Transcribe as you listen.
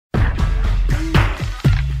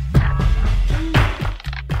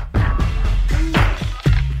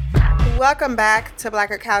Welcome back to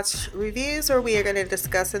Blacker Couch Reviews, where we are going to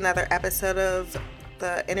discuss another episode of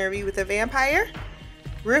The Interview with the Vampire.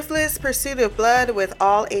 Ruthless Pursuit of Blood with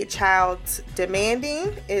All a Child's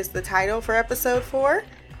Demanding is the title for episode 4.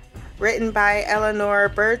 Written by Eleanor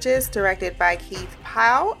Burgess, directed by Keith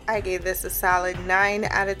Powell. I gave this a solid 9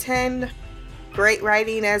 out of 10. Great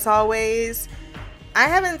writing as always. I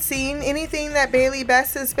haven't seen anything that Bailey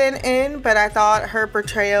Best has been in, but I thought her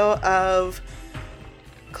portrayal of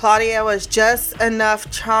Claudia was just enough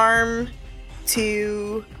charm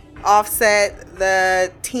to offset the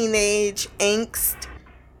teenage angst,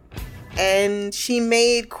 and she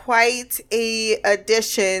made quite a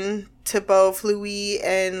addition to both Louis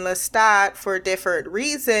and Lestat for different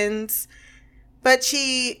reasons, but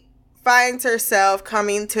she finds herself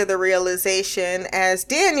coming to the realization, as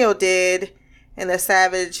Daniel did in a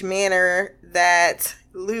savage manner, that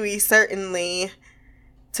Louis certainly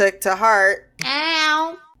took to heart.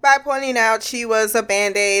 Ow. By pointing out she was a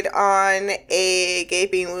band-aid on a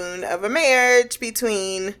gaping wound of a marriage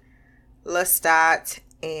between Lestat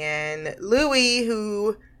and Louis,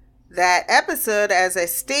 who that episode, as I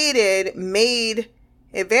stated, made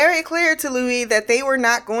it very clear to Louis that they were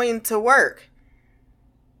not going to work.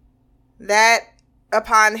 That,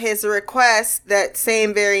 upon his request that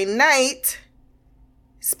same very night,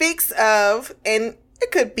 speaks of, and it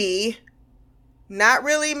could be not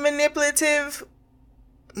really manipulative,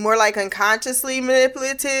 more like unconsciously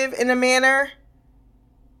manipulative in a manner,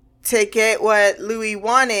 to get what Louis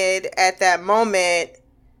wanted at that moment,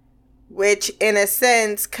 which in a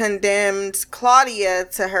sense condemned Claudia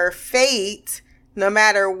to her fate, no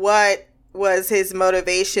matter what was his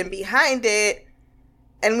motivation behind it.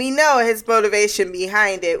 And we know his motivation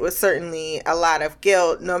behind it was certainly a lot of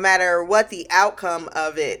guilt, no matter what the outcome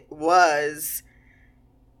of it was.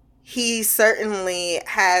 He certainly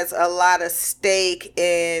has a lot of stake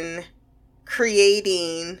in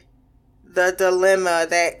creating the dilemma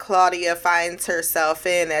that Claudia finds herself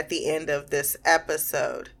in at the end of this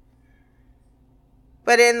episode.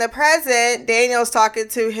 But in the present, Daniel's talking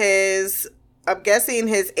to his, I'm guessing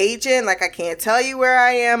his agent. Like, I can't tell you where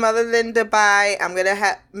I am other than Dubai. I'm going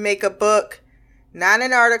to make a book, not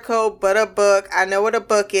an article, but a book. I know what a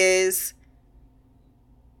book is.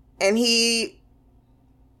 And he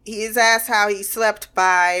is asked how he slept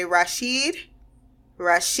by Rashid.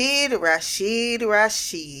 Rashid.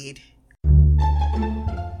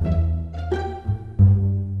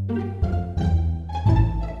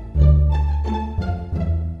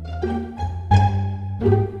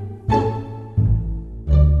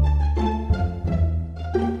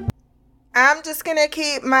 I'm just going to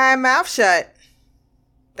keep my mouth shut.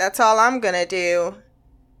 That's all I'm going to do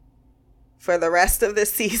for the rest of the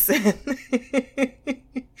season.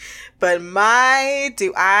 But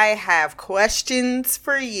do I have questions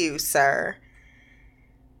for you, sir.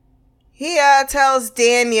 He tells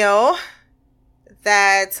Daniel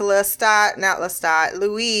that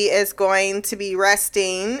Louis is going to be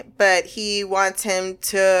resting, but he wants him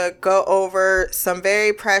to go over some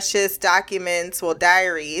very precious documents,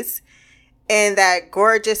 diaries, in that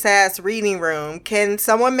gorgeous ass reading room. Can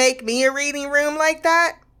someone make me a reading room like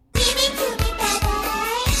that?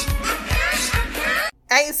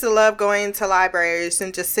 I used to love going to libraries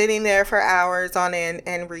and just sitting there for hours on end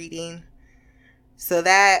and reading. So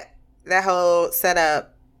that whole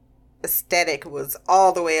setup aesthetic was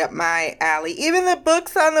all the way up my alley. Even the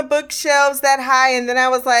books on the bookshelves that high, and then I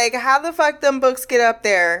was like, how the fuck them books get up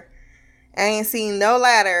there? I ain't seen no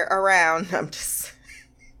ladder around. I'm just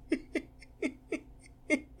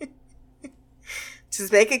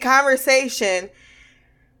making conversation.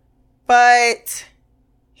 But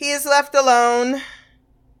he is left alone.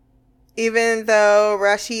 Even though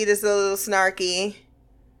Rashid is a little snarky,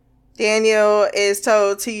 Daniel is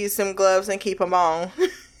told to use some gloves and keep them on.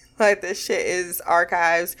 Like, this shit is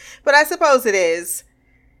archives. But I suppose it is.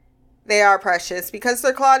 They are precious because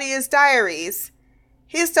they're Claudia's diaries.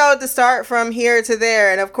 He's told to start from here to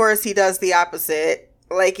there, and of course he does the opposite.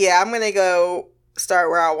 Like, yeah, I'm going to go start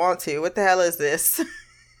where I want to. What the hell is this?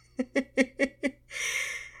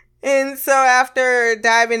 And so after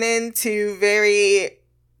diving into very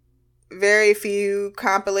few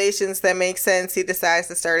compilations that make sense, he decides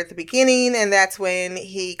to start at the beginning, and that's when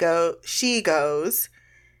she goes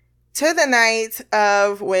to the night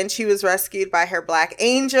of when she was rescued by her black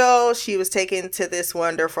angel. She was taken to this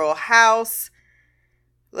wonderful house.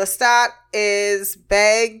 Lestat is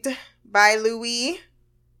begged by Louis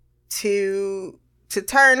to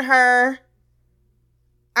turn her.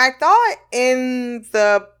 I thought in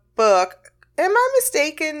the book, am I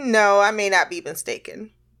mistaken? No, I may not be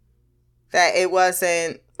mistaken. That it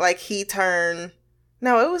wasn't like he turned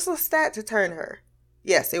No, it was Lestat to turn her.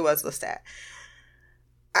 Yes, it was Lestat.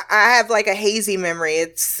 I have like a hazy memory.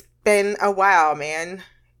 It's been a while, man.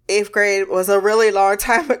 8th grade was a really long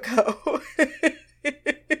time ago.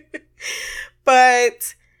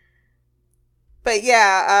 But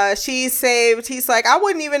yeah, she's saved. He's like, I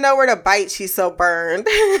wouldn't even know where to bite. She's so burned.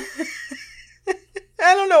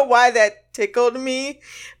 I don't know why that tickled me,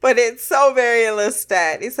 but it's so very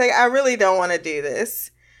Lestat. He's like, I really don't want to do this.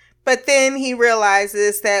 But then he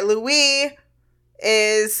realizes that Louis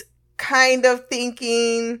is kind of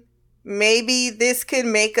thinking maybe this could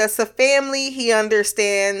make us a family. He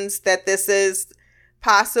understands that this is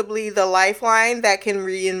possibly the lifeline that can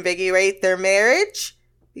reinvigorate their marriage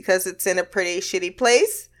because it's in a pretty shitty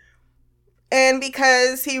place. And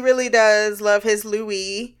because he really does love his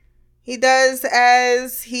Louis, he does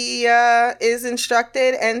as he is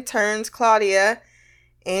instructed and turns Claudia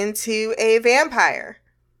into a vampire.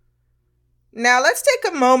 Now, let's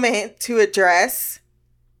take a moment to address,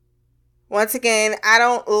 once again, I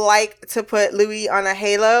don't like to put Louis on a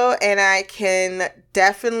halo, and I can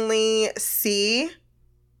definitely see,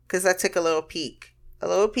 because I took a little peek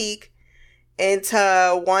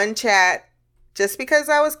into one chat just because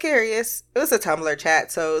I was curious. It was a Tumblr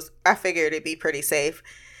chat, so I figured it'd be pretty safe.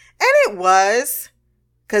 And it was,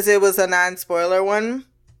 because it was a non-spoiler one,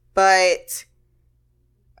 but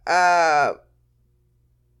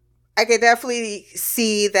I could definitely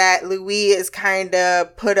see that Louis is kind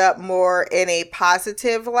of put up more in a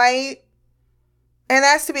positive light. And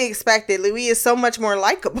that's to be expected. Louis is so much more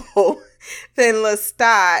likable than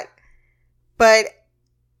Lestat. But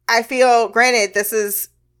I feel, granted, this is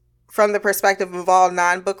from the perspective of all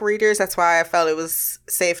non-book readers. That's why I felt it was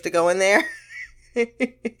safe to go in there.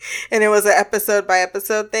 And it was an episode by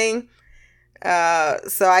episode thing.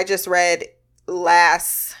 So I just read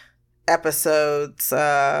last episode's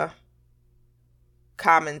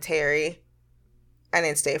commentary. I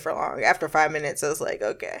didn't stay for long. After 5 minutes, I was like,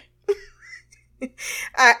 okay.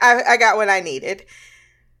 I got what I needed.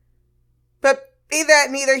 But be that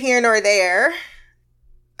neither here nor there.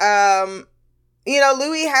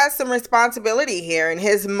 Louis has some responsibility here in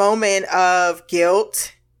his moment of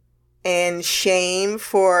guilt and shame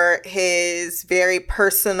for his very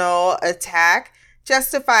personal attack,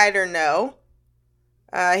 justified or no.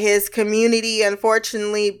 His community,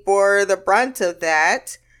 unfortunately, bore the brunt of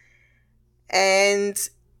that. And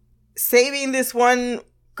saving this one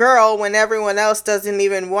girl when everyone else doesn't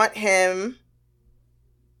even want him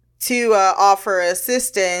to offer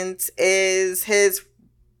assistance is his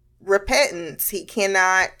repentance. He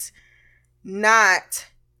cannot not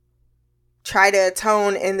try to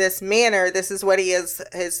atone in this manner. This is what he has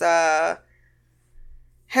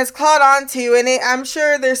clawed onto, and I'm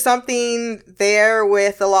sure there's something there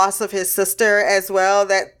with the loss of his sister as well.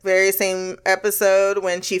 That very same episode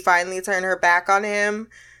when she finally turned her back on him,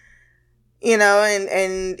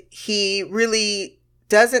 and he really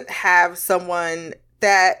doesn't have someone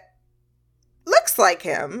that looks like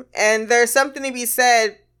him. And there's something to be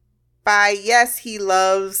said by, yes, he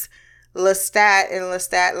loves Lestat and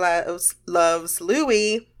Lestat loves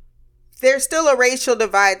Louis. There's still a racial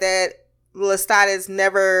divide that Lestat is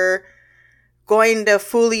never going to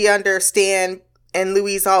fully understand, and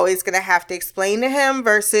Louis is always going to have to explain to him,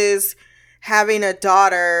 versus having a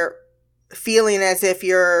daughter feeling as if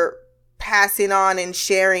you're passing on and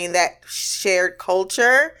sharing that shared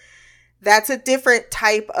culture. That's a different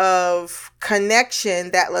type of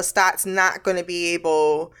connection that Lestat's not going to be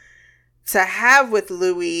able to have with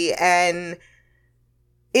Louis, and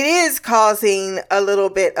it is causing a little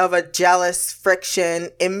bit of a jealous friction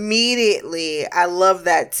immediately. I love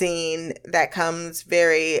that scene that comes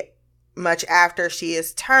very much after she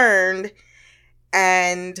is turned,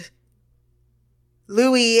 and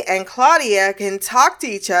Louis and Claudia can talk to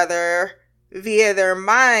each other via their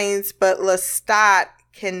minds, but Lestat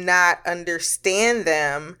cannot understand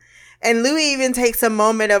them. And Louis even takes a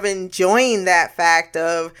moment of enjoying that fact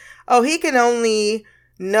of, oh, he can only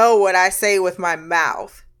know what I say with my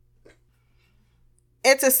mouth.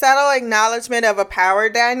 It's a subtle acknowledgement of a power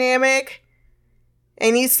dynamic.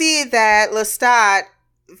 And you see that Lestat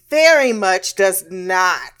very much does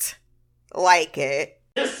not like it.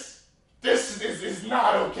 This is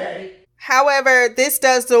not okay. However, this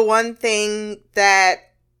does the one thing that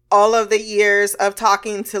all of the years of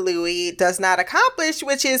talking to Louis does not accomplish,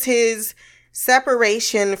 which is his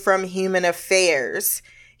separation from human affairs.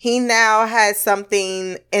 He now has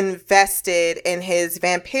something invested in his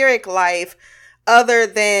vampiric life other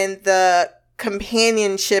than the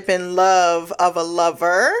companionship and love of a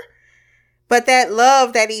lover. But that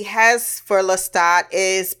love that he has for Lestat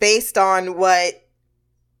is based on what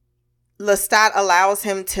Lestat allows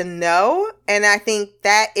him to know. And I think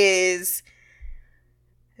that is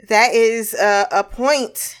a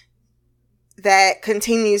point that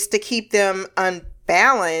continues to keep them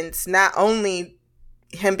unbalanced. Not only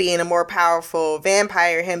him being a more powerful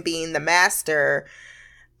vampire, him being the master,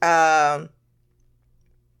 him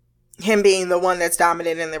being the one that's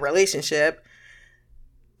dominant in the relationship,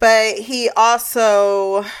 but he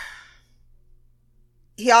also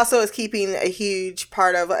is keeping a huge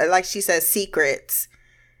part of, like she says, secrets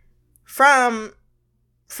from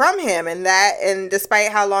him, and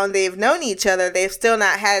despite how long they've known each other, they've still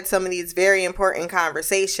not had some of these very important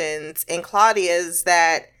conversations. And Claudia's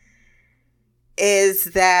that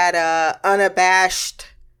unabashed,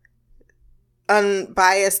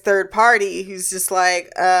 unbiased third party who's just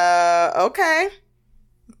like, okay,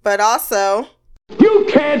 but also, you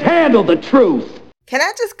can't handle the truth. Can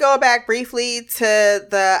I just go back briefly to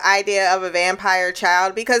the idea of a vampire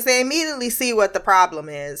child? Because they immediately see what the problem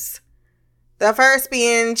is. The first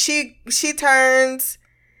being, she turns,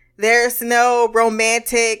 there's no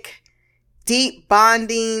romantic, deep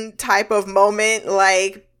bonding type of moment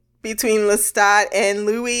like between Lestat and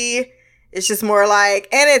Louis. It's just more like,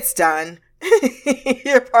 and it's done.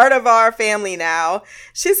 You're part of our family now.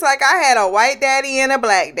 She's like, I had a white daddy and a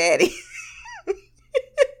black daddy.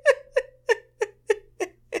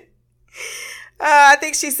 I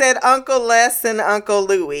think she said Uncle Les and Uncle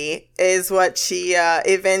Louis is what she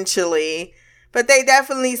eventually... But they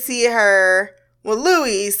definitely see her... Well,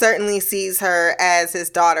 Louis certainly sees her as his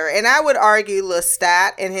daughter. And I would argue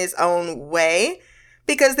Lestat in his own way,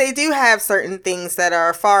 because they do have certain things that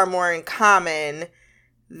are far more in common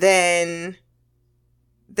than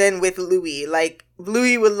with Louis. Like,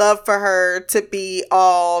 Louis would love for her to be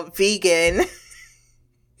all vegan.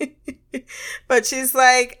 But she's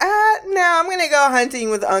like, no, I'm going to go hunting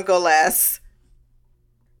with Uncle Les.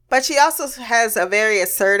 But she also has a very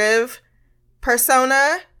assertive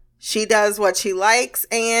persona. She does what she likes,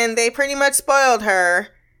 and they pretty much spoiled her.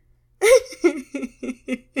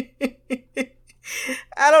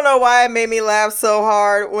 I don't know why it made me laugh so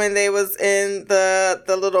hard when they was in the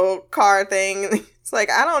little car thing. It's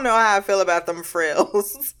like, I don't know how I feel about them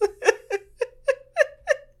frills.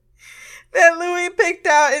 That Louis picked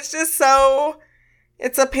out. It's just so,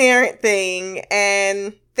 it's a parent thing,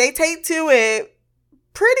 and they take to it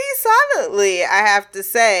pretty solidly, I have to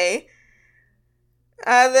say.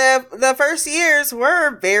 The first years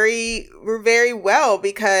were very well,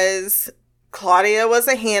 because Claudia was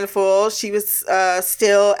a handful. She was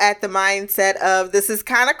still at the mindset of, this is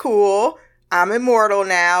kind of cool. I'm immortal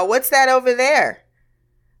now. What's that over there?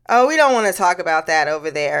 Oh, we don't want to talk about that over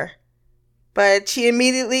there. But she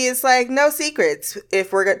immediately is like, no secrets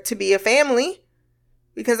if we're to be a family,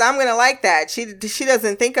 because I'm going to like that. She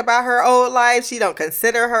doesn't think about her old life. She don't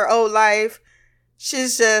consider her old life.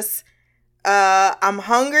 She's just, I'm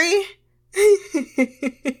hungry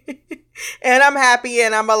and I'm happy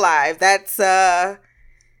and I'm alive. That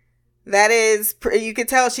is, you could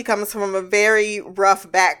tell she comes from a very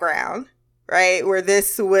rough background, right? Where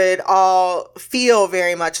this would all feel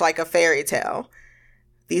very much like a fairy tale.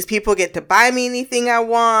 These people get to buy me anything I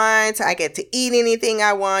want. I get to eat anything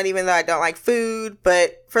I want, even though I don't like food.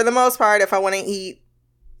 But for the most part, if I want to eat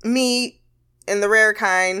meat in the rare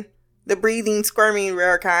kind, the breathing, squirming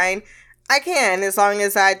rare kind, I can, as long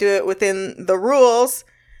as I do it within the rules.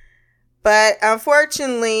 But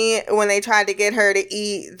unfortunately, when they tried to get her to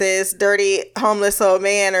eat this dirty homeless old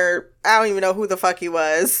man, or I don't even know who the fuck he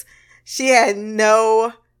was, she had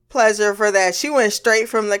no pleasure for that. She went straight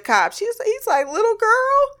from the cops. He's like, little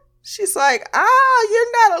girl? She's like,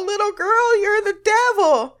 you're not a little girl, you're the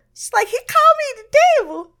devil. She's like, he called me the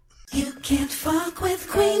devil. You can't fuck with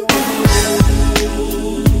Queen Bee.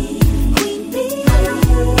 Queen Bee. Queen Bee.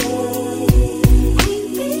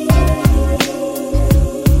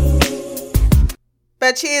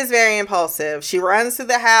 But she is very impulsive. She runs through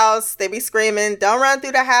the house. They be screaming, don't run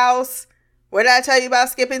through the house. What did I tell you about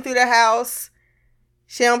skipping through the house?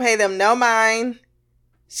 She don't pay them no mind.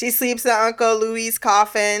 She sleeps in Uncle Louis'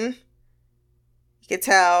 coffin. You could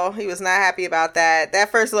tell he was not happy about that.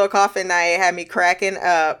 That first little coffin night had me cracking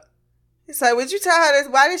up. He's like, would you tell her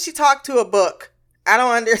this? Why did she talk to a book? I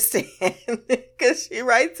don't understand. Because she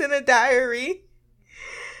writes in a diary.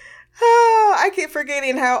 Oh, I keep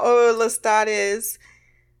forgetting how old Lestat is.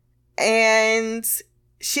 And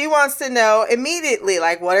she wants to know immediately,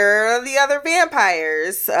 like, what are the other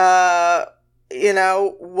vampires? You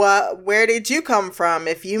know, where did you come from?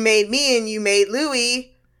 If you made me and you made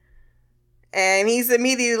Louis. And he's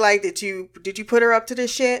immediately like, did you put her up to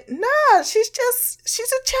this shit? No, she's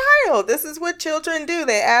a child. This is what children do.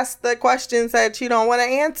 They ask the questions that you don't want to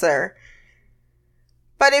answer.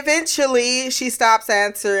 But eventually she stops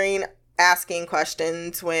asking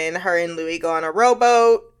questions when her and Louis go on a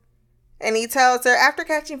rowboat. And he tells her, after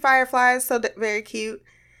catching fireflies, so very cute.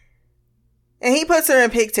 And he puts her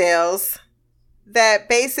in pigtails. That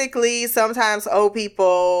basically sometimes old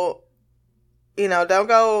people, you know, don't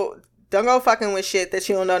go fucking with shit that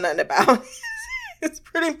you don't know nothing about. It's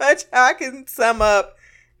pretty much how I can sum up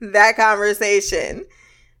that conversation.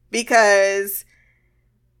 Because,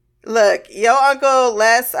 look, your Uncle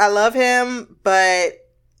Les, I love him, but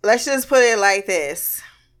let's just put it like this.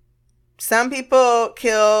 Some people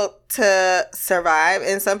kill to survive,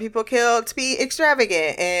 and some people kill to be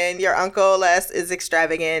extravagant. And your Uncle Les is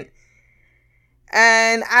extravagant.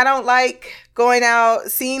 And I don't like going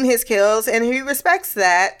out seeing his kills, and he respects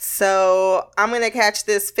that. So I'm going to catch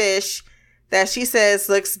this fish that she says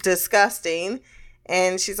looks disgusting.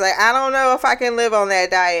 And she's like, I don't know if I can live on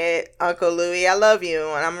that diet, Uncle Louis. I love you,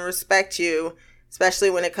 and I'm going to respect you,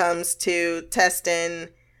 especially when it comes to testing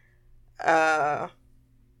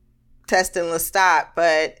Lestat.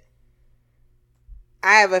 But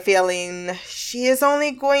I have a feeling she is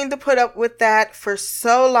only going to put up with that for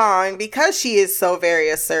so long because she is so very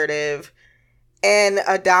assertive and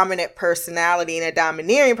a dominant personality and a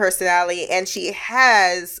domineering personality. And she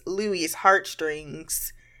has Louis'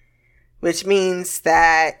 heartstrings, which means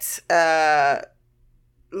that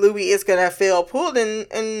Louis is going to feel pulled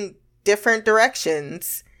in different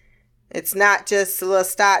directions. It's not just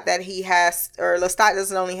Lestat that he has, or Lestat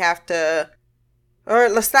doesn't only have to, or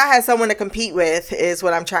Lestat has someone to compete with, is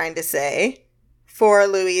what I'm trying to say, for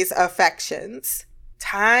Louis' affections.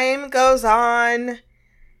 Time goes on,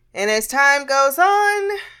 and as time goes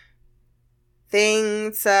on,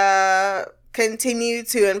 things continue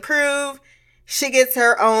to improve. She gets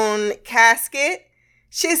her own casket.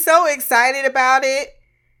 She's so excited about it.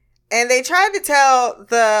 And they tried to tell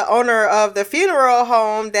the owner of the funeral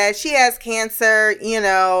home that she has cancer, you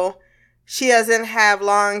know, she doesn't have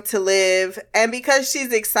long to live. And because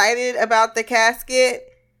she's excited about the casket,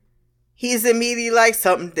 he's immediately like,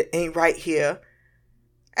 something ain't right here.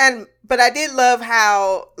 But I did love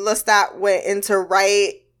how Lestat went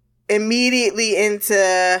immediately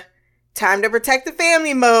into time to protect the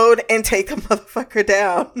family mode and take the motherfucker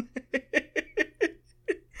down.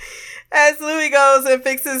 As Louis goes and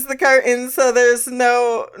fixes the curtains so there's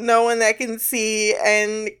no one that can see,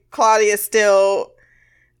 and Claudia's still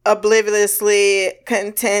obliviously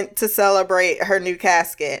content to celebrate her new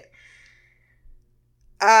casket.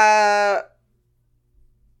 They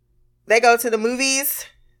go to the movies.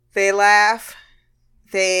 They laugh.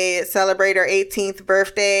 They celebrate her 18th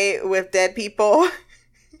birthday with dead people.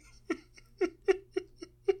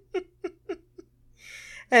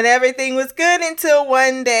 And everything was good until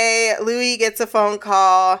one day Louis gets a phone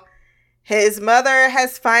call. His mother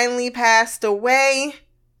has finally passed away.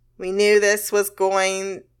 We knew this was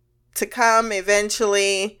going to come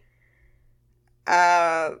eventually.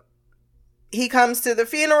 He comes to the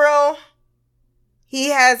funeral.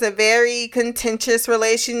 He has a very contentious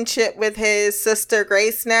relationship with his sister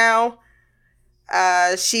Grace now.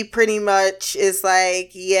 She pretty much is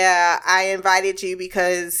like, yeah, I invited you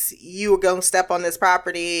because you were going to step on this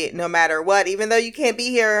property no matter what, even though you can't be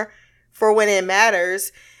here for when it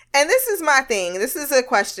matters. And this is my thing. This is a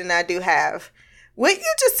question I do have. Would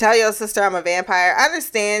you just tell your sister I'm a vampire? I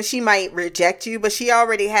understand she might reject you, but she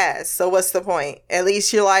already has. So what's the point? At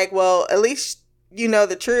least you're like, well, at least you know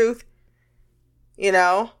the truth. You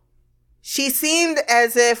know? She seemed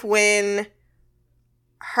as if when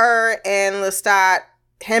him and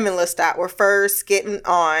Lestat were first getting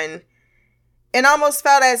on, it almost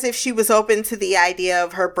felt as if she was open to the idea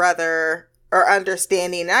of her brother, or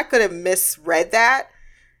understanding. I could have misread that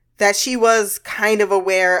she was kind of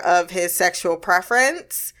aware of his sexual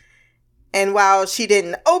preference. And while she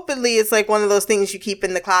didn't openly, it's like one of those things you keep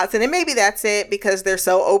in the closet. And maybe that's it, because they're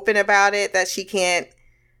so open about it that she can't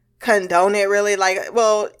condone it really. Like,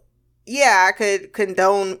 well, yeah, I could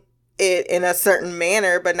condone it in a certain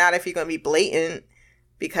manner, but not if you're going to be blatant,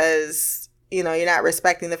 because, you know, you're not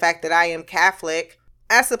respecting the fact that I am Catholic,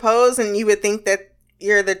 I suppose, and you would think that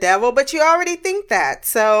you're the devil, but you already think that.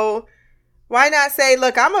 So why not say,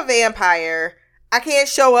 look, I'm a vampire. I can't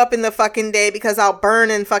show up in the fucking day because I'll burn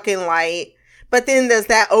in fucking light. But then does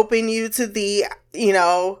that open you to the, you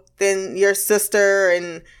know, then your sister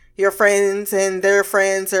and your friends and their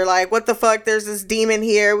friends are like, what the fuck? There's this demon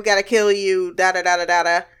here. We got to kill you. Da da da da da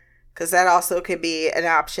da. Because that also could be an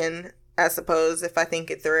option, I suppose, if I think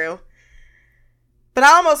it through. But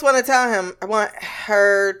I almost want to tell him, I want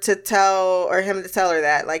her to tell, or him to tell her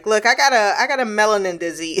that. Like, look, I got a melanin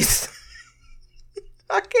disease.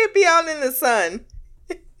 I can't be out in the sun.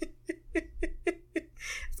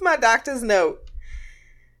 It's my doctor's note.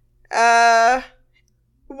 Why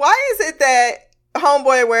is it that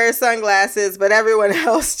homeboy wears sunglasses, but everyone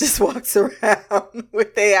else just walks around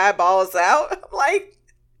with their eyeballs out? I'm like,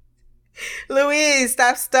 Louise,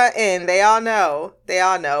 stop stunting. They all know.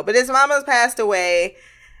 But his mama's passed away,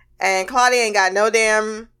 and Claudia ain't got no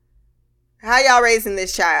damn... How y'all raising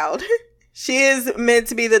this child? She is meant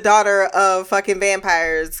to be the daughter of fucking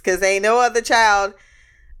vampires, because ain't no other child,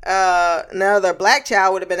 no other black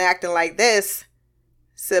child would have been acting like this.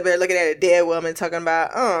 So they're looking at a dead woman talking about,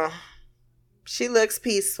 oh, she looks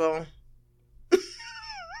peaceful.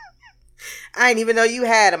 I didn't even know you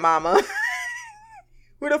had a mama.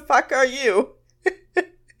 Who the fuck are you?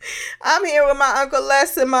 I'm here with my Uncle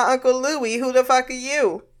Les and my Uncle Louie. Who the fuck are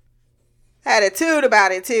you? Had a toot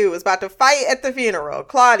about it too. Was about to fight at the funeral.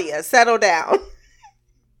 Claudia, settle down.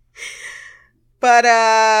 But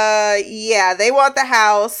yeah, they want the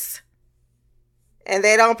house, and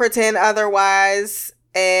they don't pretend otherwise.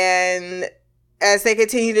 And as they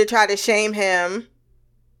continue to try to shame him,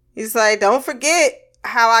 he's like, don't forget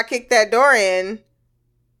how I kicked that door in.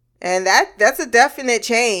 And that's a definite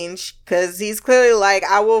change, because he's clearly like,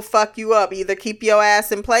 I will fuck you up. Either keep your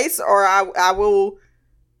ass in place, or I will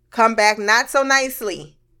come back not so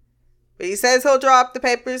nicely. But he says he'll draw up the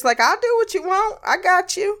papers like, I'll do what you want. I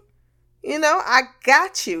got you. You know, I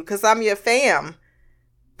got you, because I'm your fam.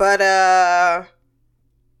 But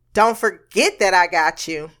don't forget that I got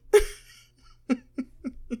you.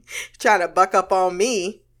 Trying to buck up on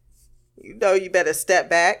me. You know you better step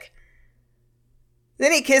back.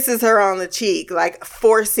 Then he kisses her on the cheek, like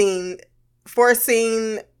forcing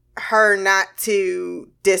her not to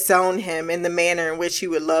disown him in the manner in which he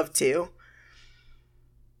would love to.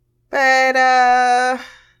 But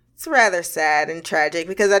it's rather sad and tragic,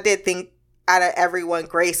 because I did think out of everyone,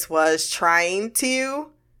 Grace was trying to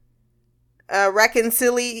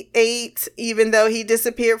reconciliate, even though he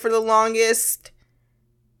disappeared for the longest.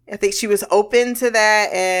 I think she was open to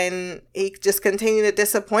that, and he just continued to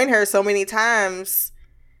disappoint her so many times.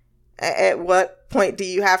 At what point do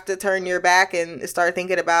you have to turn your back and start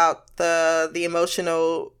thinking about the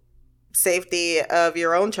emotional safety of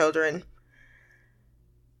your own children?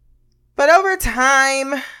 But over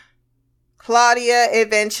time, Claudia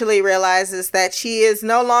eventually realizes that she is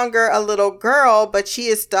no longer a little girl, but she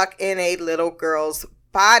is stuck in a little girl's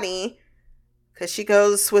body, because she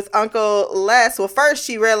goes with Uncle Les. Well, first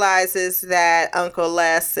she realizes that Uncle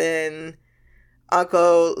Les and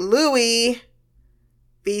Uncle Louie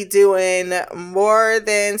be doing more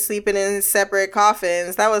than sleeping in separate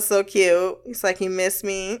coffins. That was so cute. He's like, you miss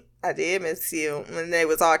me? I did miss you. And they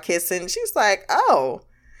was all kissing. She's like, oh.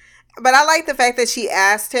 But I like the fact that she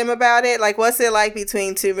asked him about it. Like, what's it like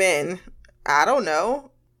between two men? I don't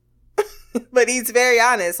know. But he's very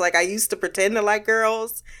honest. Like, I used to pretend to like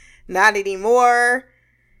girls. Not anymore.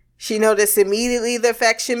 She noticed immediately the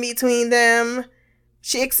affection between them.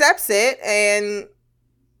 She accepts it, and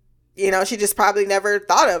you know, she just probably never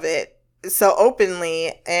thought of it so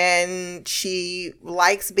openly, and she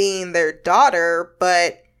likes being their daughter.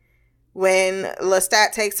 But when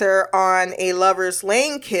Lestat takes her on a lover's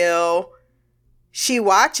lane kill, she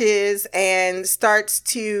watches and starts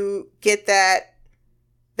to get that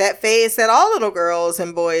phase that all little girls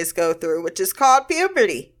and boys go through, which is called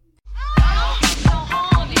puberty.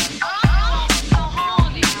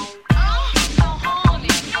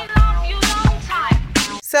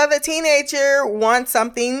 So the teenager wants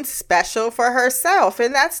something special for herself,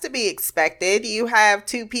 and that's to be expected. You have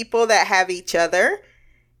two people that have each other.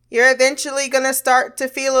 You're eventually going to start to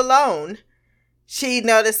feel alone. She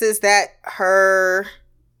notices that her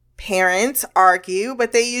parents argue,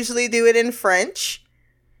 but they usually do it in French.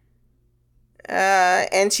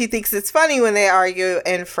 And she thinks it's funny when they argue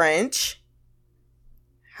in French.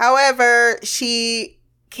 However, she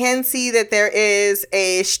can see that there is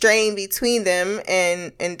a strain between them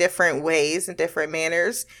in different ways, in different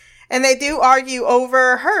manners. And they do argue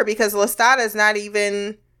over her, because Lestat is not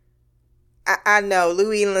even... I know,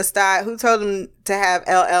 Louis and Lestat, who told them to have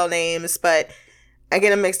LL names, but I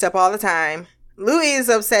get them mixed up all the time. Louis is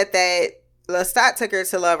upset that Lestat took her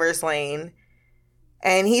to Lover's Lane.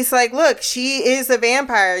 And he's like, look, she is a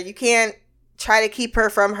vampire. You can't try to keep her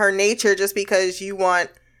from her nature just because you want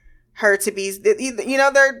her to be, you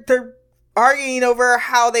know, they're arguing over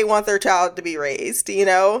how they want their child to be raised, you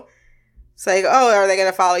know? It's like, oh, are they going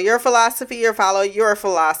to follow your philosophy or follow your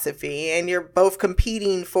philosophy? And you're both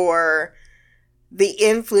competing for the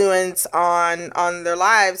influence on their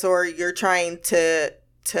lives, or you're trying to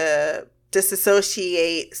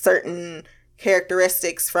disassociate certain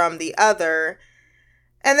characteristics from the other.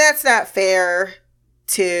 And that's not fair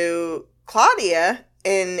to Claudia.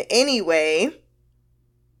 in any way,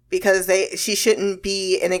 because she shouldn't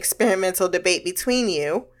be an experimental debate between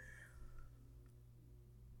you.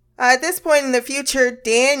 At this point in the future,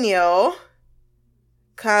 Daniel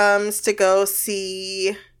comes to go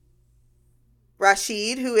see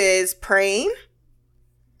Rashid, who is praying.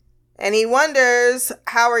 And he wonders,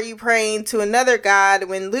 how are you praying to another god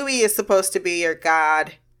when Louis is supposed to be your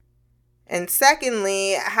god? And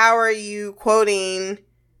secondly, how are you quoting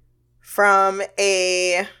from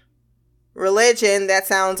a religion that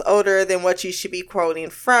sounds older than what you should be quoting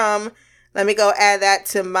from? Let me go add that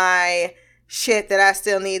to my shit that I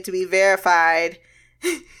still need to be verified.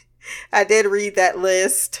 I did read that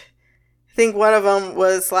list. I think one of them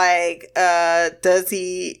was like, how does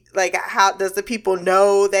the people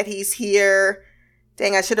know that he's here?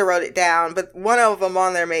 Dang, I should have wrote it down. But one of them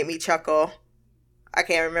on there made me chuckle. I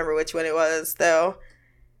can't remember which one it was, though.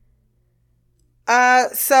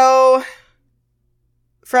 So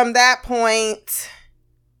from that point,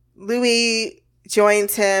 Louis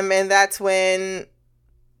joins him, and that's when,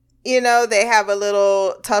 they have a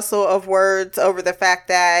little tussle of words over the fact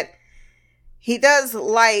that he does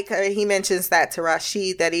he mentions that to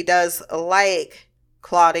Rashid, that he does like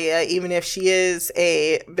Claudia, even if she is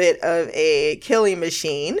a bit of a killing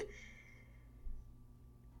machine.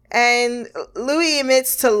 And Louis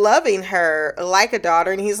admits to loving her like a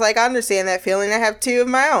daughter, and he's like, I understand that feeling. I have 2 of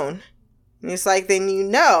my own. And he's like, then you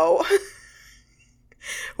know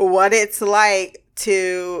what it's like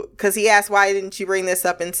to, because he asked, why didn't you bring this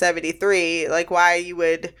up in 73? Like, why you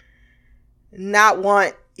would not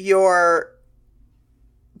want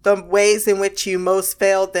the ways in which you most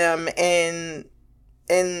failed them in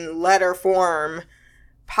letter form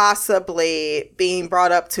possibly being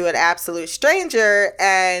brought up to an absolute stranger.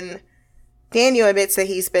 And Daniel admits that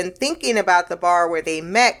he's been thinking about the bar where they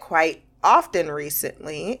met quite often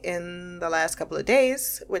recently in the last couple of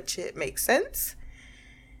days, which it makes sense.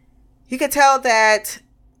 You could tell that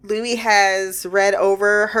Louis has pored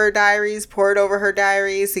over her diaries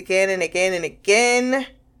again and again and again,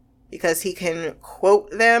 because he can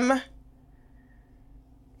quote them.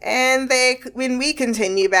 And when we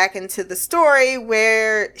continue back into the story,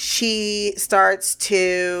 where she starts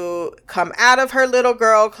to come out of her little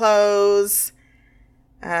girl clothes,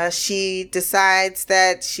 she decides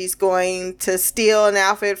that she's going to steal an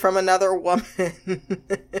outfit from another woman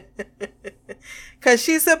because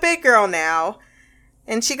she's a big girl now.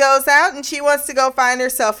 And she goes out and she wants to go find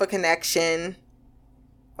herself a connection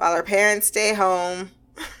while her parents stay home.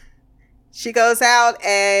 She goes out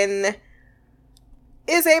and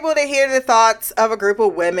is able to hear the thoughts of a group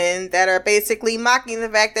of women that are basically mocking the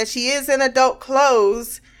fact that she is in adult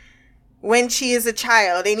clothes when she is a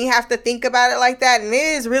child. And you have to think about it like that. And it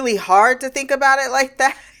is really hard to think about it like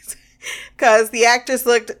that because the actress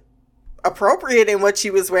looked appropriate in what she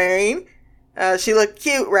was wearing. She looked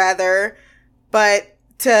cute, rather. But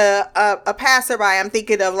to a passerby, I'm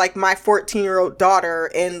thinking of like my 14-year-old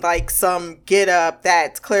daughter in like some get up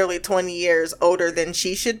that's clearly 20 years older than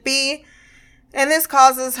she should be. And this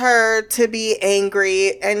causes her to be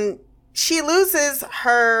angry, and she loses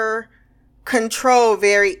her control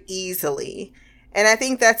very easily. And I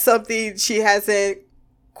think that's something she hasn't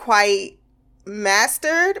quite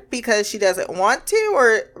mastered because she doesn't want to,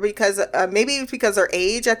 or because maybe because her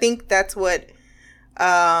age. I think that's what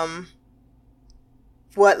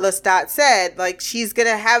Lestat said. Like, she's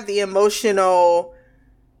gonna have the emotional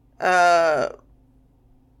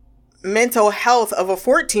mental health of a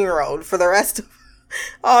 14-year-old for the rest of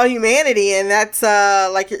all humanity, and that's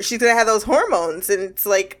like, she's gonna have those hormones, and it's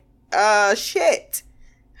like, shit,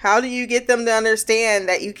 how do you get them to understand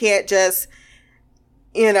that you can't just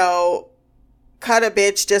cut a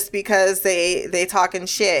bitch just because they talking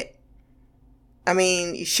shit? I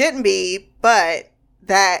mean, you shouldn't be, but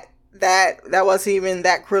that wasn't even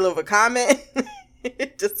that cruel of a comment.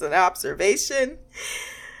 Just an observation.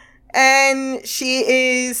 And she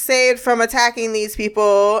is saved from attacking these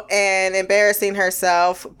people and embarrassing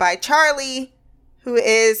herself by Charlie, who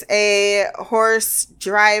is a horse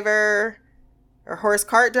driver or horse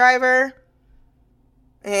cart driver.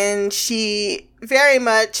 And she very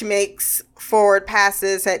much makes forward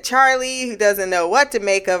passes at Charlie, who doesn't know what to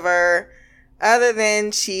make of her, other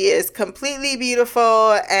than she is completely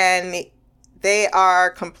beautiful and they are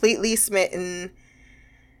completely smitten.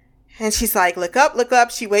 And she's like, look up, look up.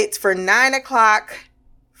 She waits for 9 o'clock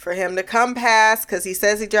for him to come past, because he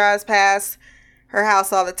says he drives past her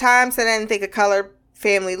house all the time. So I didn't think a colored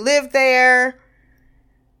family lived there.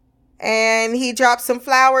 And he drops some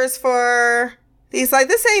flowers for her. He's like,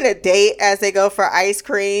 this ain't a date, as they go for ice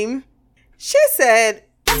cream. She said,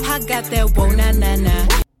 I got that whoa, na, na, na.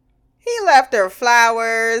 He He left her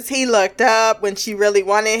flowers. He looked up when she really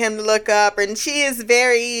wanted him to look up. And she is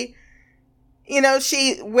very,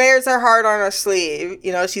 she wears her heart on her sleeve.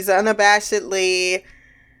 She's unabashedly,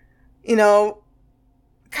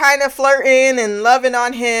 kind of flirting and loving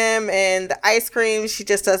on him. And the ice cream, she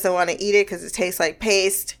just doesn't want to eat it because it tastes like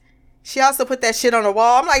paste. She also put that shit on the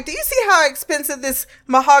wall. I'm like, do you see how expensive this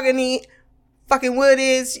mahogany fucking wood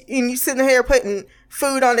is? And you sitting here putting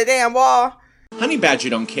food on the damn wall. Honey Badger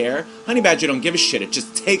don't care. Honey Badger don't give a shit. It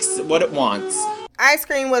just takes what it wants. Ice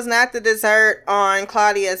cream was not the dessert on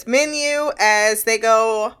Claudia's menu as they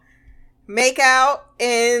go make out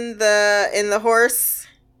in the horse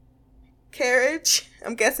carriage.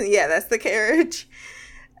 I'm guessing, yeah, that's the carriage.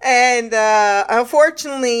 And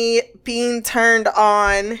unfortunately, being turned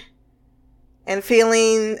on and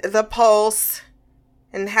feeling the pulse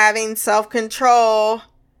and having self-control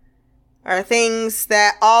are things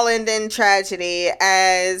that all end in tragedy,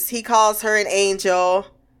 as he calls her an angel.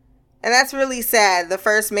 And that's really sad. The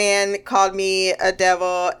first man called me a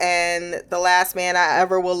devil, and the last man I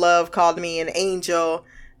ever will love called me an angel.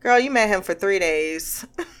 Girl, you met him for 3 days.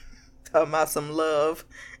 Talking about some love.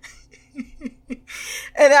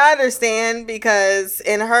 And I understand, because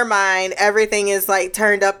in her mind, everything is like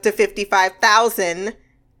turned up to 55,000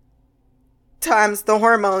 times the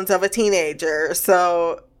hormones of a teenager.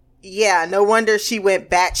 So yeah, no wonder she went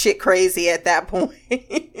batshit crazy at that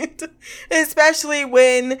point. Especially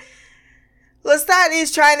when Lestat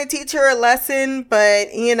is trying to teach her a lesson, but,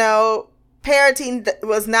 parenting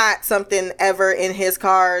was not something ever in his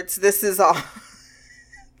cards. This is not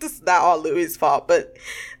all Louis' fault, but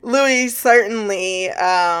Louis certainly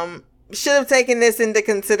should have taken this into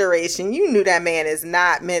consideration. You knew that man is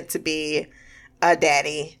not meant to be a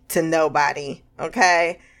daddy to nobody,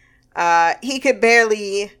 okay? He could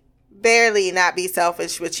barely not be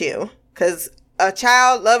selfish with you, because a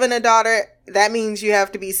child loving a daughter, that means you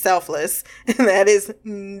have to be selfless, and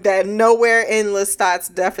that nowhere in Lestat's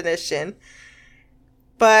definition.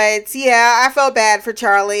 But yeah, I felt bad for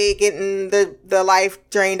Charlie getting the life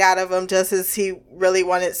drained out of him just as he really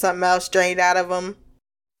wanted something else drained out of him.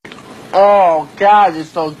 Oh God, it's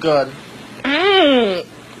so good.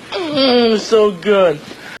 So good.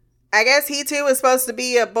 I guess he too was supposed to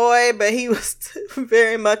be a boy, but he was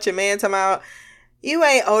very much a man. Talking about, you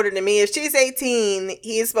ain't older than me. If she's 18,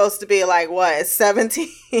 he's supposed to be like, what, 17?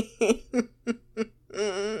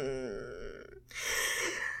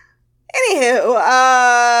 Anywho,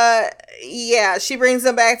 yeah, she brings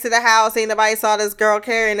him back to the house. Ain't nobody saw this girl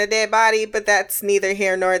carrying a dead body, but that's neither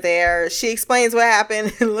here nor there. She explains what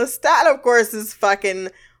happened, and Lestat, of course, is fucking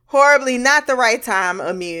horribly, not the right time,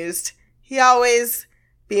 amused. He always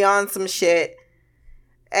be on some shit.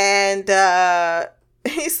 And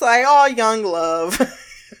he's like, oh, young love.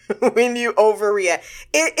 When you overreact.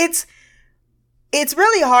 It's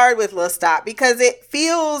really hard with Lestat because it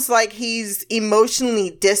feels like he's emotionally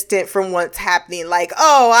distant from what's happening. Like,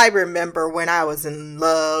 oh, I remember when I was in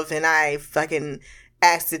love and I fucking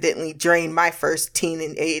accidentally drained my first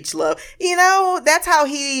teenage love. That's how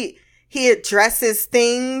he addresses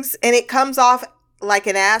things, and it comes off like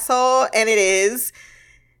an asshole, and it is.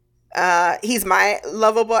 He's my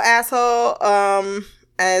lovable asshole.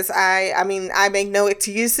 As I make no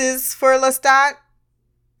excuses for Lestat.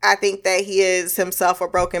 I think that he is himself a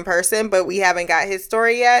broken person, but we haven't got his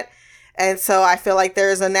story yet. And so I feel like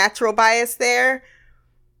there's a natural bias there.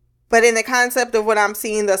 But in the concept of what I'm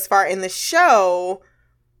seeing thus far in the show,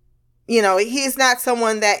 he's not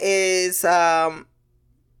someone that is not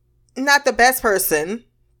the best person.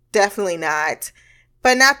 Definitely not.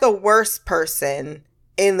 But not the worst person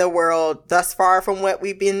in the world thus far from what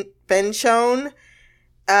we've been shown.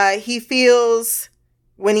 He feels...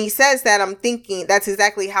 When he says that, I'm thinking that's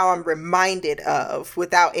exactly how I'm reminded of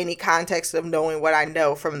without any context of knowing what I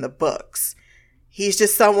know from the books. He's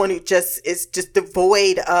just someone who is just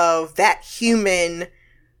devoid of that human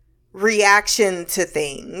reaction to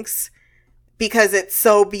things because it's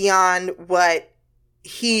so beyond what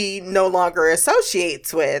he no longer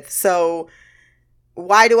associates with. So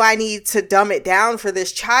why do I need to dumb it down for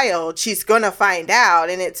this child? She's going to find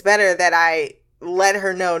out, and it's better that I let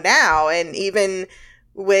her know now. And even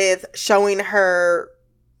with showing her,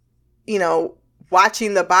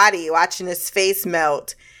 watching the body, watching his face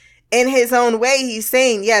melt. In his own way, he's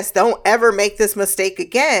saying, yes, don't ever make this mistake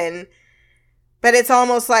again. But it's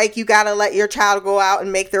almost like you got to let your child go out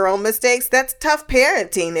and make their own mistakes. That's tough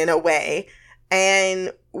parenting in a way.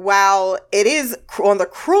 And while it is on the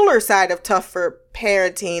crueler side of tough for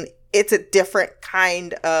parenting, it's a different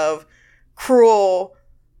kind of cruel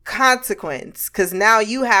consequence, because now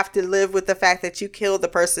you have to live with the fact that you killed the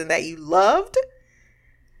person that you loved,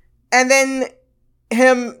 And then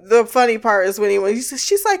the funny part is when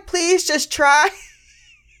she's like, please just try.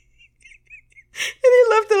 And he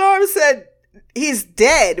lifted an arm and said, he's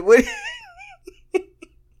dead.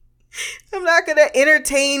 I'm not going to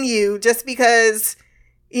entertain you just because,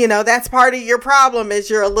 that's part of your problem is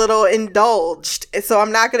you're a little indulged. So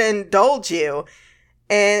I'm not going to indulge you.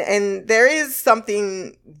 And there is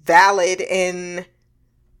something valid in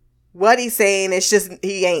what he's saying. It's just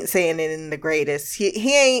he ain't saying it in the greatest.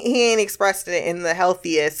 He ain't expressed it in the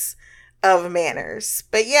healthiest of manners.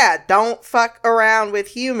 But yeah, don't fuck around with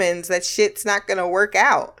humans. That shit's not going to work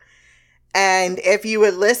out. And if you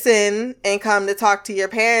would listen and come to talk to your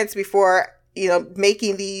parents before,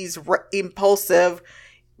 making these impulsive,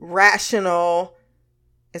 rational,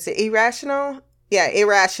 is it irrational? Yeah,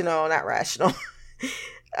 irrational, not rational,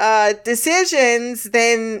 decisions,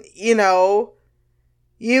 then,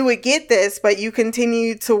 you would get this, but you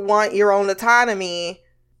continue to want your own autonomy.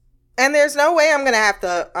 And there's no way I'm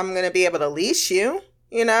going to be able to leash you,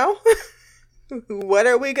 What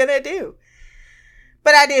are we going to do?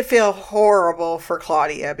 But I did feel horrible for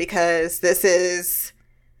Claudia because this is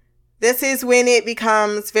when it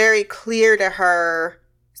becomes very clear to her,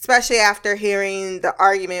 especially after hearing the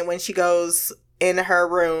argument when she goes in her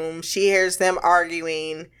room. She hears them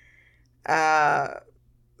arguing,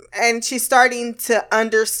 and she's starting to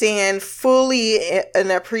understand fully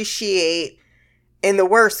and appreciate in the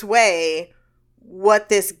worst way what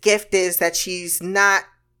this gift is that she's not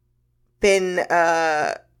been,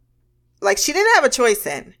 she didn't have a choice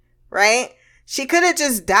in, right? She could have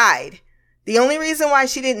just died. The only reason why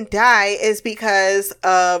she didn't die is because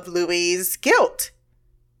of Louis' guilt,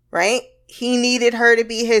 right? He needed her to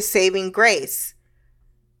be his saving grace.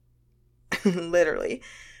 Literally.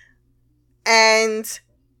 And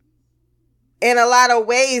in a lot of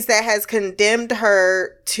ways that has condemned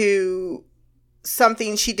her to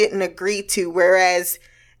something she didn't agree to. Whereas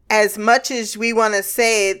as much as we want to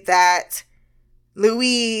say that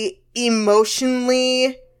Louis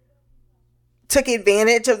emotionally took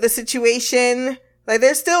advantage of the situation,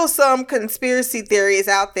 there's still some conspiracy theories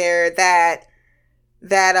out there that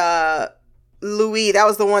Louis,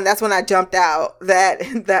 that's when I jumped out, that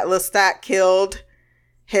Lestat killed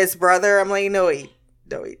his brother. I'm like, no, he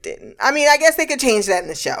didn't. I mean, I guess they could change that in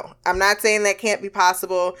the show. I'm not saying that can't be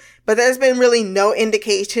possible, but there's been really no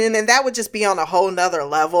indication, and that would just be on a whole nother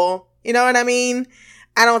level. You know what I mean?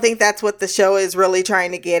 I don't think that's what the show is really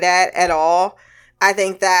trying to get at all. I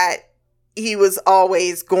think that he was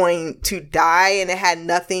always going to die and it had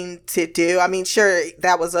nothing to do. I mean, sure,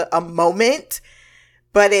 that was a moment,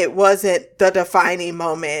 but it wasn't the defining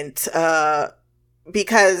moment,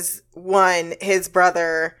 because one, his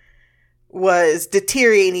brother was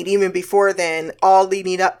deteriorating even before then, all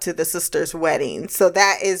leading up to the sister's wedding. So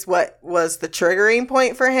that is what was the triggering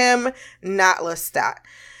point for him, not Lestat.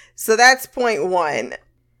 So that's point one.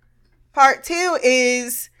 Part two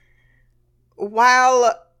is,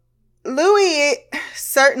 while Louis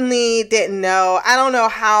certainly didn't know, I don't know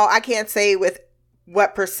how, I can't say with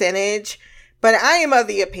what percentage, but I am of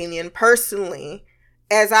the opinion personally,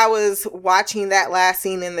 as I was watching that last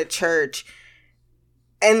scene in the church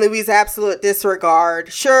and Louis' absolute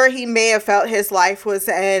disregard, sure, he may have felt his life was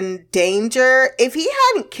in danger. If he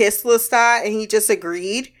hadn't kissed Lestat and he just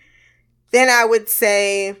agreed, then I would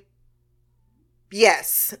say,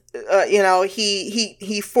 yes,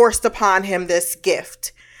 he forced upon him this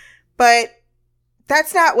gift. But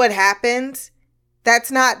that's not what happened.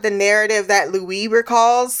 That's not the narrative that Louis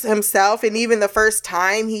recalls himself. And even the first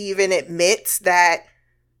time he even admits that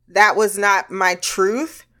was not my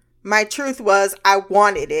truth. My truth was I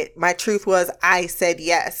wanted it. My truth was I said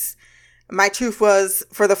yes. My truth was,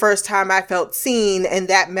 for the first time, I felt seen, and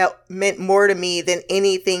that meant more to me than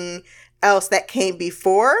anything else that came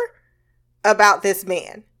before about this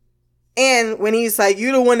man. And when he's like,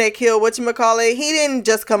 you the one that killed whatchamacallit, he didn't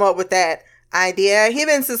just come up with that idea. He'd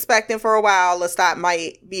been suspecting for a while Lestat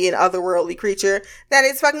might be an otherworldly creature that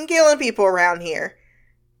is fucking killing people around here.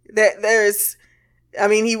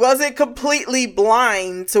 He wasn't completely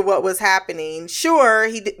blind to what was happening. Sure,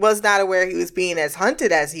 he was not aware he was being as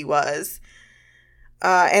hunted as he was.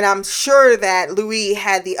 And I'm sure that Louis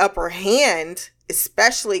had the upper hand,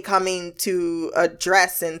 especially coming to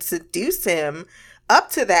address and seduce him up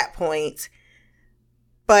to that point.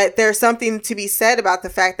 But there's something to be said about the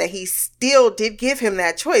fact that he still did give him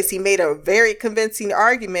that choice. He made a very convincing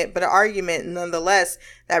argument, but an argument nonetheless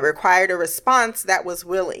that required a response that was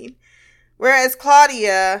willing. Whereas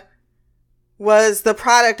Claudia was the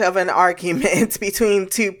product of an argument between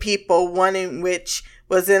two people, one in which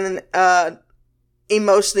was in an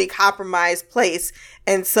emotionally compromised place,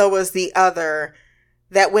 and so was the other.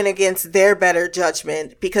 that went against their better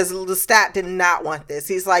judgment, because Lestat did not want this.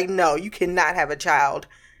 He's like, no, you cannot have a child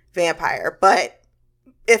vampire. But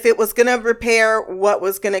if it was going to repair what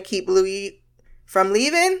was going to keep Louis from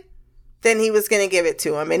leaving, then he was going to give it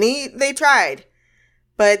to him. And they tried.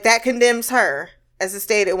 But that condemns her, as I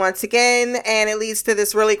stated once again. And it leads to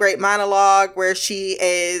this really great monologue where she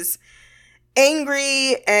is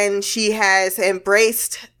angry and she has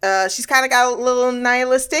embraced, she's kind of got a little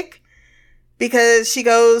nihilistic, because she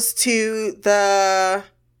goes to the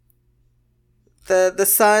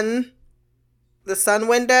sun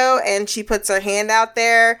window and she puts her hand out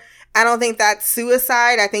there. I don't think that's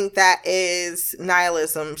suicide. I think that is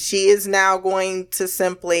nihilism. She is now going to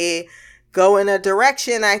simply go in a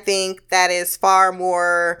direction, I think, that is far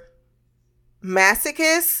more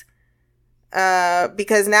masochist,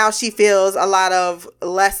 because now she feels a lot of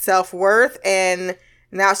less self-worth, and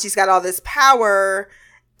now she's got all this power,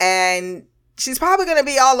 and she's probably going to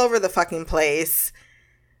be all over the fucking place,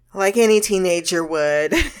 like any teenager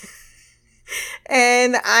would.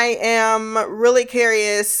 And I am really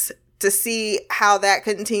curious to see how that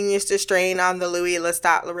continues to strain on the Louis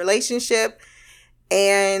Lestat relationship,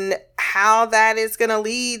 and how that is going to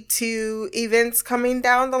lead to events coming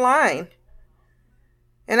down the line.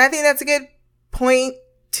 And I think that's a good point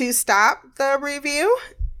to stop the review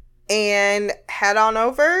and head on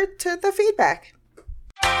over to the feedback.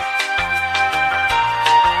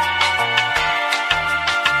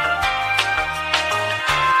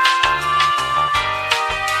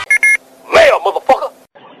 Mail, motherfucker!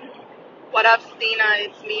 What up, Stina?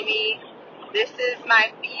 It's Mimi. This is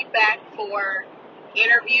my feedback for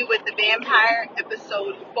Interview with the Vampire,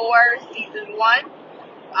 episode 4, season 1.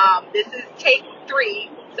 This is take 3,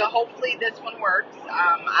 so hopefully this one works.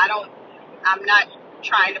 I'm not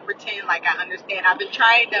trying to pretend like I understand. I've been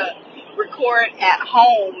trying to record at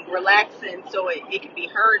home, relaxing, so it can be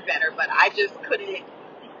heard better, but I just couldn't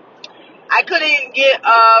get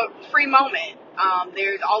a free moment.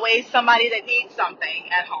 There's always somebody that needs something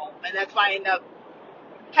at home, and that's why I end up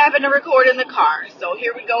having to record in the car. So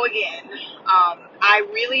here we go again. I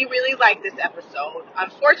really, really like this episode.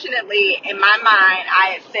 Unfortunately, in my mind,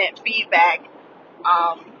 I had sent feedback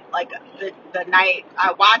like the night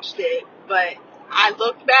I watched it, but I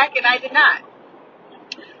looked back and I did not.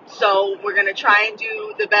 So we're going to try and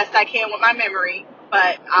do the best I can with my memory.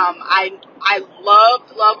 But I love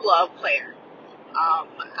Claire.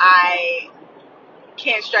 I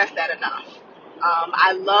can't stress that enough.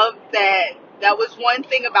 I love that was one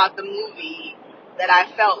thing about the movie that I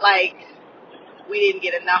felt like we didn't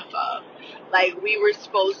get enough of. Like, in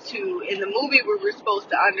the movie, we were supposed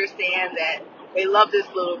to understand that they love this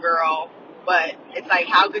little girl, but it's like,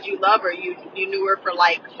 how could you love her? You knew her for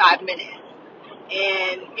like 5 minutes.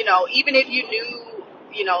 And, even if you knew,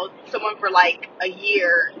 someone for like a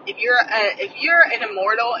year, if you're an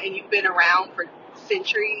immortal and you've been around for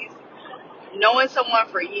centuries, knowing someone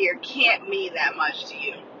for a year can't mean that much to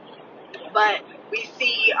you. But we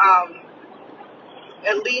see,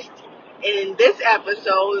 at least in this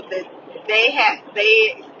episode, that they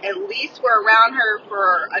at least were around her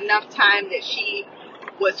for enough time that she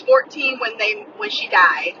was 14 when she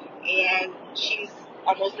died, and she's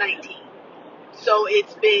almost 19. So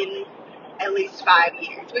it's been at least 5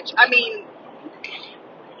 years, which, I mean,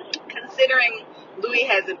 considering Louis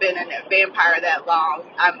hasn't been a vampire that long,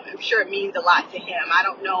 I'm sure it means a lot to him. I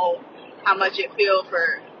don't know how much it feels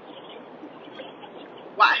for...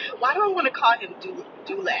 Why do I want to call him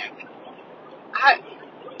Dulag? I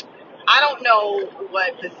don't know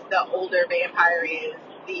what the older vampire is.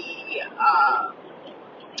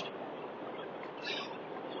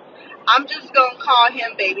 I'm just going to call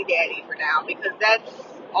him Baby Daddy for now, because that's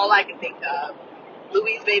all I can think of.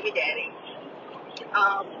 Louis' baby daddy.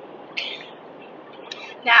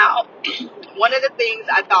 Now, one of the things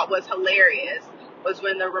I thought was hilarious was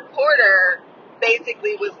when the reporter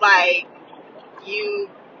basically was like, you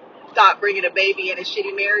thought bringing a baby in a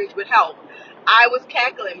shitty marriage would help. I was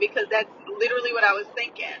cackling because that's literally what I was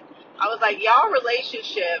thinking. I was like, y'all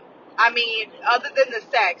relationship, I mean, other than the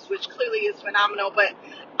sex, which clearly is phenomenal, but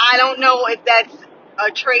I don't know if that's a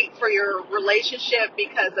trait for your relationship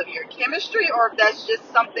because of your chemistry, or if that's just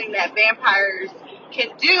something that vampires can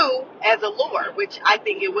do as a lure, which I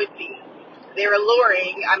think it would be. They're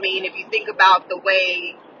alluring. I mean, if you think about the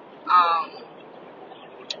way,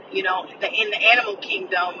 in the animal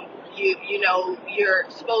kingdom, you're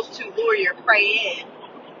supposed to lure your prey in.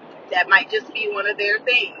 That might just be one of their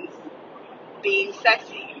things, being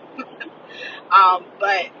sexy.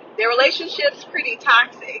 But their relationship's pretty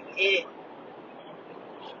toxic.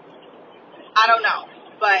 I don't know,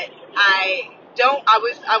 but I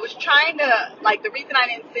I was trying to, like, the reason I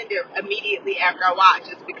didn't send it immediately after I watched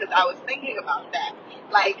is because I was thinking about that.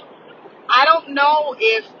 Like, I don't know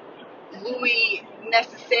if Louis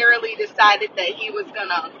necessarily decided that he was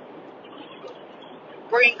gonna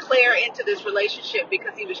bring Claire into this relationship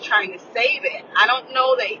because he was trying to save it. I don't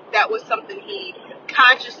know that that was something he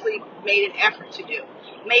consciously made an effort to do.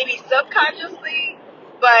 Maybe subconsciously,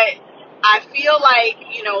 but I feel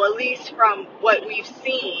like, you know, at least from what we've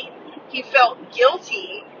seen, he felt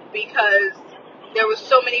guilty because there was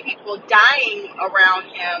so many people dying around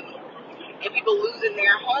him and people losing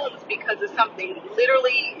their homes because of something.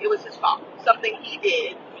 Literally, it was his fault. Something he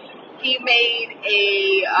did. He made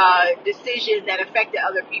a decision that affected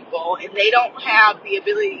other people, and they don't have the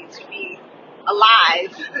ability to be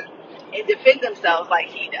alive and defend themselves like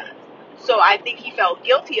he does. So I think he felt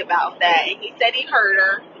guilty about that, and he said he hurt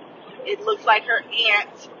her. It looks like her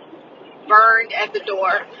aunt burned at the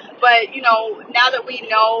door. But, you know, now that we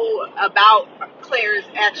know about Claire's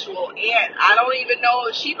actual aunt, I don't even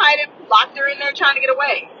know, she might have locked her in there trying to get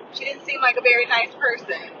away. She didn't seem like a very nice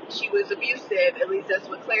person. She was abusive, at least that's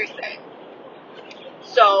what Claire said.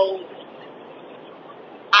 So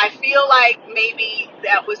I feel like maybe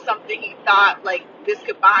that was something he thought, like, this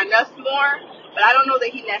could bond us more. But I don't know that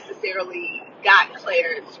he necessarily got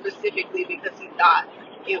Claire specifically because he thought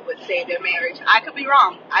it would save their marriage. I could be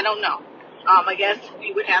wrong. I don't know. I guess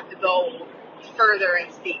we would have to go further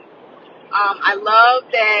and see. I love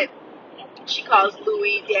that she calls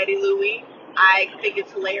Louis Daddy Louis. I think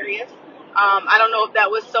it's hilarious. I don't know if that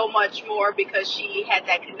was so much more because she had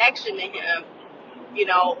that connection to him, you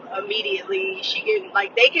know, immediately. She can,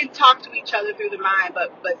 like, they can talk to each other through the mind,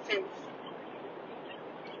 but since,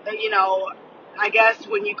 you know, I guess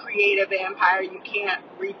when you create a vampire, you can't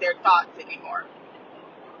read their thoughts anymore.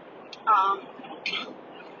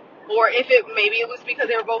 Or if maybe it was because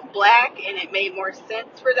they were both black and it made more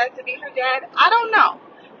sense for that to be her dad. I don't know.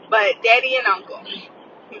 But daddy and uncle.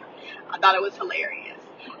 I thought it was hilarious.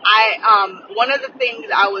 One of the things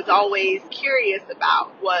I was always curious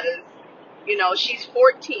about was, you know, she's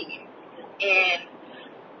 14 and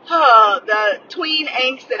the tween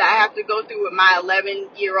angst that I have to go through with my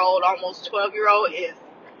 11-year-old, almost 12-year-old is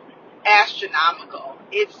astronomical.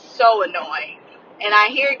 It's so annoying. And I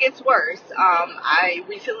hear it gets worse. I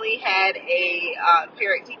recently had a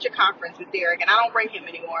parent-teacher conference with Derek, and I don't bring him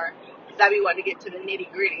anymore because I be wanting to get to the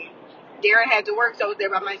nitty-gritty. Darren had to work, so I was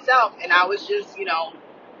there by myself, and I was just, you know,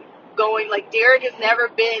 going, like, Derek has never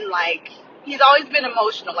been, like, he's always been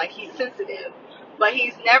emotional, like, he's sensitive, but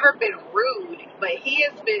he's never been rude, but he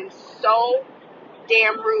has been so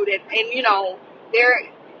damn rude, and you know,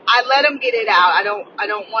 I let him get it out. I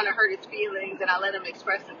don't want to hurt his feelings, and I let him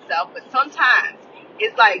express himself, but sometimes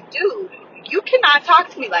it's like, dude, you cannot talk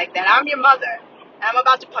to me like that. I'm your mother, and I'm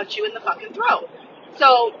about to punch you in the fucking throat.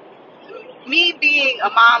 So, me being a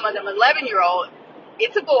mom of an 11-year-old,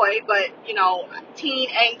 it's a boy, but, you know, teen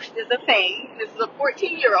angst is a thing. This is a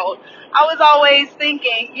 14-year-old. I was always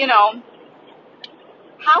thinking, you know,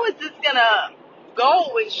 how is this gonna go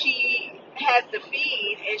when she has to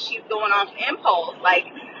feed and she's going off impulse?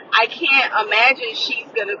 Like, I can't imagine she's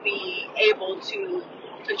gonna be able to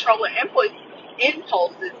control her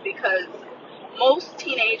impulses because most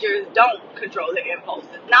teenagers don't control their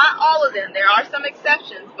impulses. Not all of them. There are some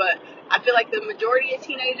exceptions, but I feel like the majority of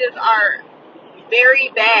teenagers are very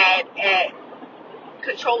bad at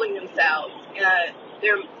controlling themselves.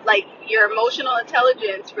 They're like, your emotional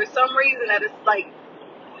intelligence, for some reason, at a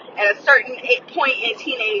certain point in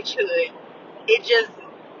teenagehood, it just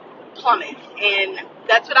plummets, and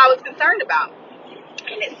that's what I was concerned about.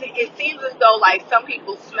 And it seems as though, like, some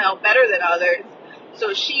people smell better than others. So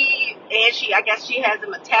I guess she has a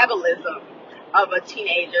metabolism of a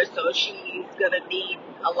teenager, so she's gonna need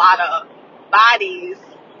a lot of bodies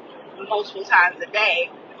multiple times a day.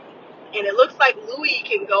 And it looks like Louis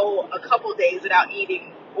can go a couple days without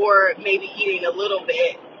eating, or maybe eating a little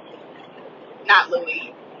bit. Not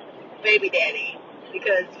Louis, baby daddy,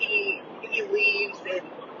 because he leaves and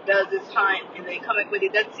does his hunt and then come back with it.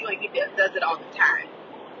 It doesn't seem like he does it all the time.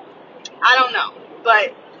 I don't know,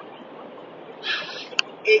 but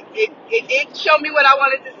it did show me what I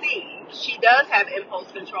wanted to see. She does have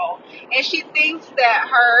impulse control, and she thinks that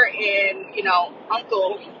her and, you know,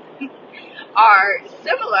 uncle are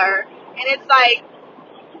similar, and it's like,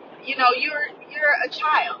 you know, you're a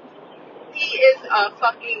child. He is a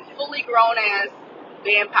fucking fully grown ass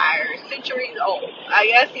vampire, centuries old. I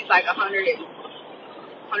guess he's like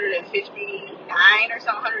 159 or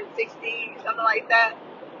something, 160, something like that.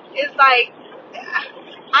 It's like,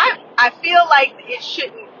 I feel like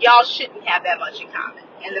y'all shouldn't have that much in common.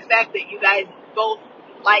 And the fact that you guys both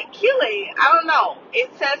like killing. I don't know.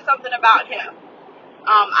 It says something about him.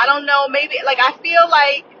 I don't know. Maybe like I feel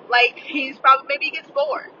like he's probably maybe he gets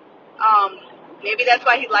bored. Maybe that's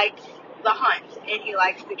why he likes the hunt and he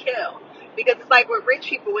likes to kill. Because it's like with rich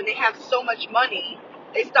people, when they have so much money,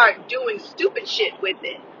 they start doing stupid shit with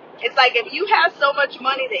it. It's like if you have so much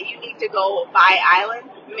money that you need to go buy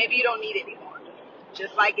islands, maybe you don't need it anymore.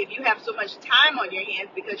 Just like if you have so much time on your hands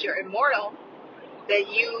because you're immortal, that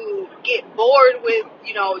you get bored with,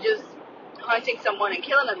 just hunting someone and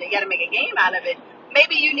killing them, you gotta make a game out of it.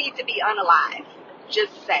 Maybe you need to be unalive.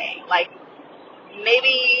 Just saying. Like,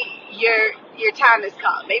 maybe your time has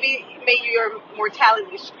come. Maybe your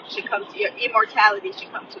immortality should come to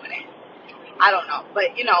an end. I don't know.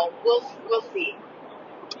 But, we'll see.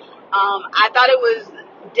 I thought it was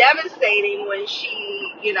devastating when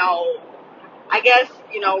she, I guess,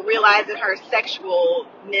 realizing her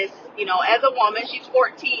sexualness, as a woman, she's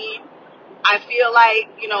 14. I feel like,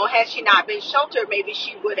 had she not been sheltered, maybe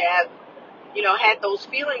she would have, had those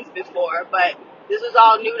feelings before. But this was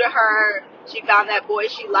all new to her. She found that boy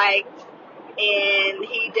she liked, and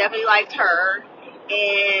he definitely liked her.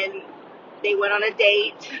 And they went on a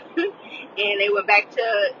date, and they went back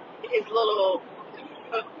to his little,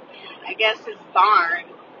 I guess, his barn.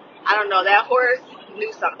 I don't know. That horse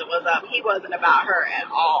knew something was up. He wasn't about her at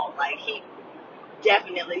all. Like, he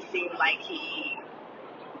definitely seemed like he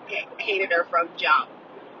hated her from jump.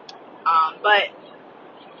 But,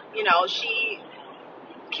 she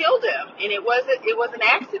killed him, and it was an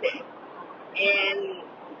accident. And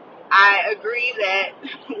I agree that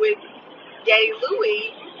with Daddy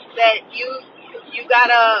Louie, that you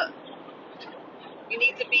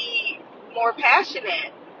need to be more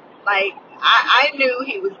passionate. Like, I knew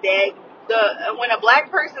he was dead. When a black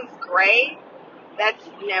person's gray, that's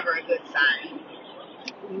never a good sign.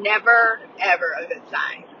 Never, ever a good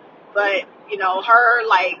sign. But, her,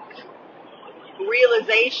 like,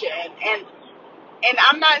 realization, and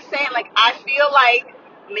I'm not saying, like, I feel like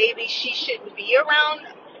maybe she shouldn't be around,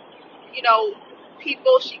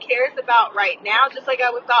 people she cares about right now, just like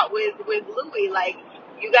I would thought with Louie. Like,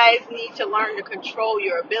 you guys need to learn to control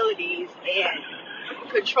your abilities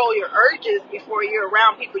and control your urges before you're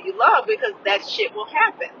around people you love, because that shit will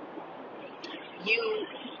happen. You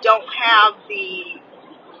don't have the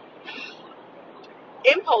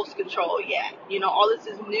impulse control yet. All this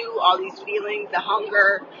is new, all these feelings, the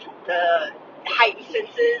hunger, the heightened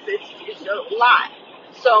senses, it's a lot.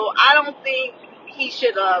 So I don't think he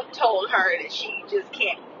should have told her that she just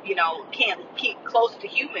can't keep close to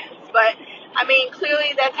humans. But, I mean,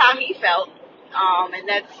 clearly that's how he felt. And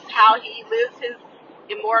that's how he lives his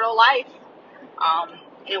immortal life.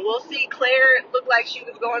 And we'll see. Claire looked like she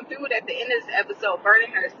was going through it at the end of this episode,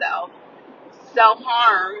 burning herself.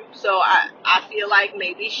 Self-harm. So I feel like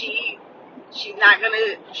maybe she's not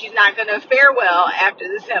gonna fare well after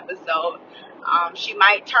this episode. She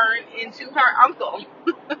might turn into her uncle.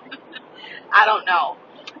 I don't know.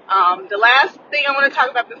 The last thing I want to talk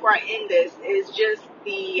about before I end this is just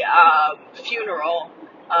the funeral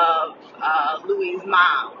of Louie's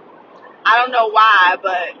mom. I don't know why,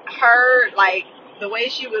 but her, like, the way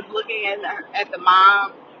she was looking at the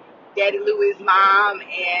mom, Daddy Louie's mom,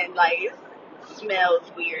 and, like, it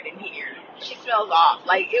smells weird in here. She smells off.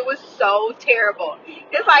 Like, it was so terrible.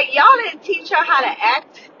 It's like, y'all didn't teach her how to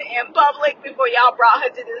act in public before y'all brought her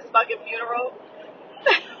to this fucking funeral.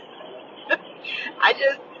 I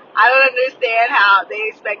don't understand how they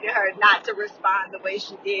expected her not to respond the way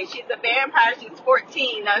she did. She's a vampire. She's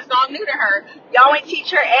 14. Now, it's all new to her. Y'all ain't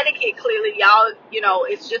teach her etiquette, clearly. Y'all,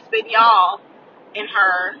 it's just been y'all and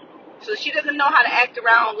her. So she doesn't know how to act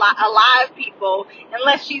around alive people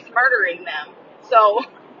unless she's murdering them. So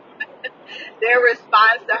their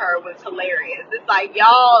response to her was hilarious. It's like,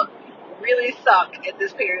 y'all really suck at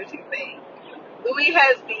this parenting thing. Louie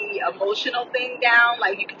has the emotional thing down.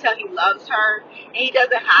 Like, you can tell he loves her, and he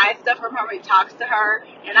doesn't hide stuff from her when he talks to her,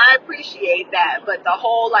 and I appreciate that. But the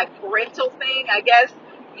whole, like, parental thing, I guess,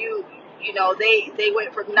 they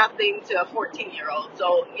went from nothing to a 14-year-old.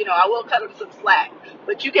 So, I will cut them some slack.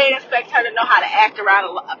 But you can't expect her to know how to act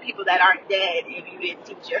around people that aren't dead if you didn't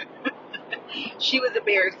teach her. She was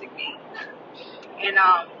embarrassing me. And,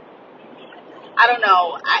 I don't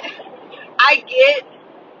know. I get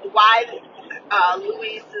why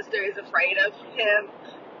Louie's sister is afraid of him,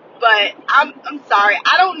 but I'm sorry.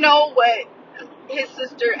 I don't know what his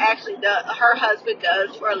sister actually does, her husband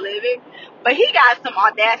does for a living, but he got some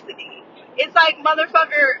audacity. It's like,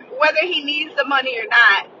 motherfucker, whether he needs the money or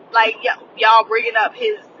not, like, y'all bringing up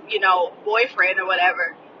his, boyfriend or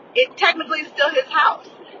whatever, it technically is still his house.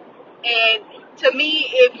 And to me,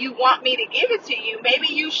 if you want me to give it to you, maybe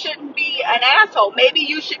you shouldn't be an asshole. Maybe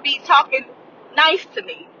you should be talking nice to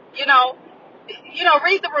me.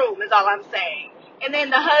 Read the room is all I'm saying. And then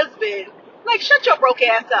the husband, like, shut your broke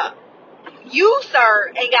ass up. You,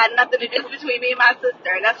 sir, ain't got nothing to do between me and my sister.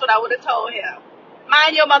 And that's what I would have told him.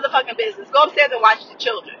 Mind your motherfucking business. Go upstairs and watch the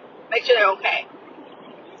children. Make sure they're okay.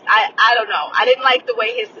 I don't know. I didn't like the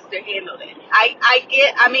way his sister handled it. I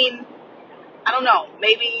don't know.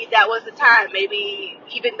 Maybe that was the time. Maybe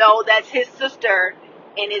even though that's his sister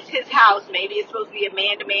and it's his house, maybe it's supposed to be a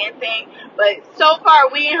man-to-man thing. But so far,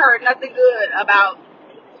 we ain't heard nothing good about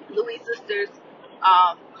Louis' sister's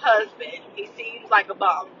husband. He seems like a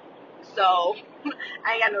bum. So,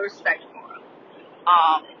 I ain't got no respect for him.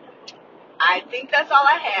 I think that's all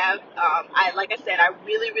I have. Like I said, I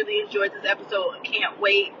really, really enjoyed this episode. I can't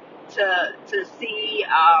wait to see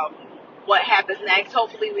what happens next.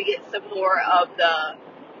 Hopefully we get some more of the,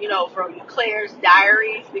 from Claire's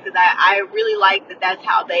diaries, because I really like that that's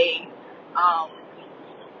how they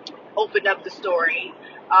opened up the story.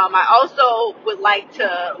 I also would like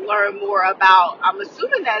to learn more about, I'm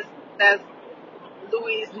assuming that's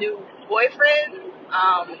Louis' new boyfriend,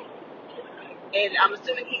 and I'm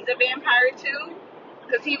assuming he's a vampire too,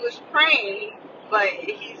 because he was praying, but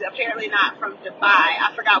he's apparently not from Dubai.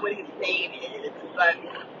 I forgot what his name is, but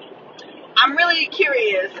I'm really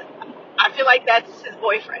curious. I feel like that's his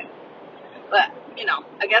boyfriend, but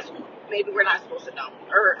I guess maybe we're not supposed to know,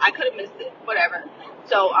 or I could have missed it, whatever.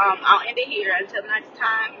 So I'll end it here. Until next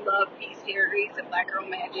time, love, peace, hair grease, and Black Girl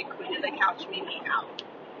Magic. Queen of the Couch, Mimi out.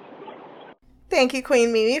 Thank you,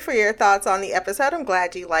 Queen Mimi, for your thoughts on the episode. I'm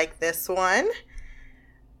glad you liked this one.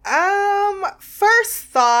 First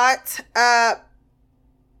thought,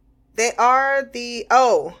 they are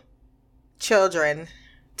children,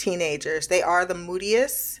 teenagers. They are the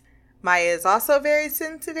moodiest. Maya is also very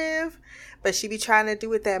sensitive, but she be trying to do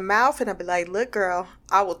with that mouth, and I be like, look, girl,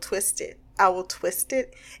 I will twist it.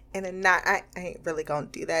 And then I ain't really gonna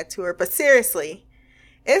do that to her. But seriously,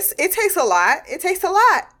 it takes a lot. It takes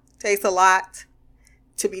a lot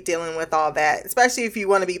to be dealing with all that, especially if you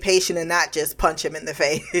want to be patient and not just punch him in the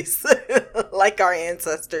face like our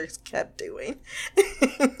ancestors kept doing.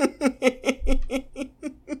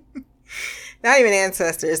 Not even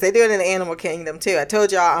ancestors. They do it in the animal kingdom too. I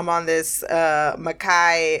told y'all I'm on this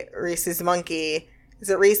Mackay Rhesus monkey.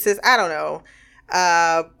 Is it Rhesus? I don't know.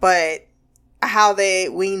 But how they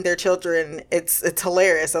wean their children, it's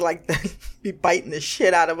hilarious. I like be biting the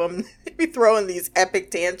shit out of them. They be throwing these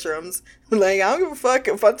epic tantrums. Like, I don't give a fuck.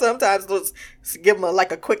 If sometimes let's give them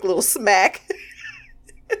a quick little smack.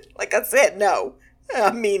 Like I said, no,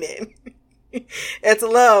 I mean it. It's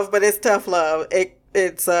love, but it's tough love.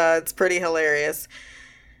 It's pretty hilarious.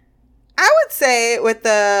 I would say with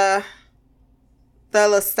the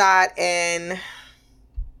Lestat and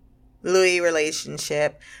Louis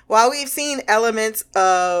relationship, while we've seen elements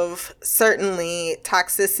of certainly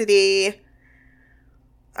toxicity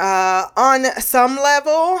on some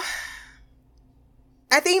level,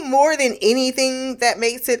 I think more than anything that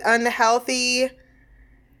makes it unhealthy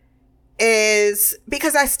is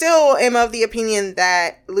because I still am of the opinion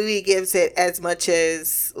that Louis gives it as much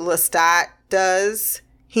as Lestat does.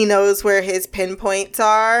 He knows where his pinpoints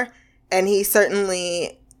are, and he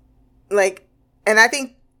certainly, and I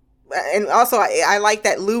think, and also I like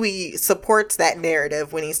that Louis supports that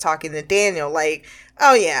narrative when he's talking to Daniel. Like,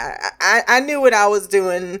 oh yeah, I knew what I was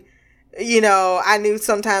doing. I knew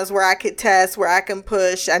sometimes where I could test, where I can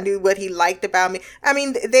push. I knew what he liked about me. I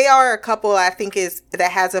mean, they are a couple I think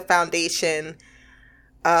that has a foundation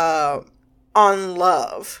on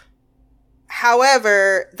love.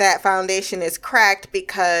 However, that foundation is cracked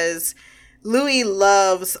because Louis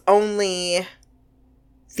loves only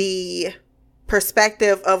the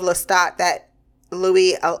perspective of Lestat that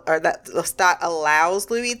Lestat allows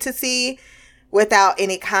Louis to see, without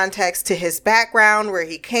any context to his background, where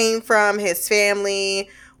he came from, his family,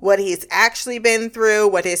 what he's actually been through,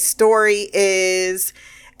 what his story is.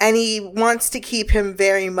 And he wants to keep him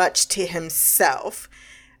very much to himself.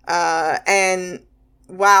 And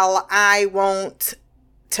while I won't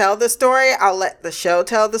tell the story, I'll let the show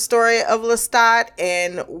tell the story of Lestat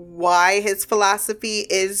and why his philosophy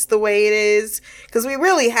is the way it is. Because we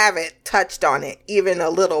really haven't touched on it even a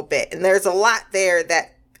little bit. And there's a lot there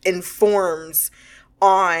that informs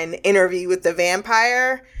on Interview with the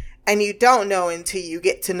Vampire, and you don't know until you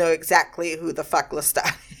get to know exactly who the fuck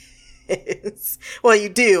Lestat is. Well, you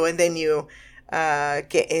do, and then you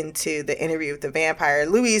get into the Interview with the Vampire.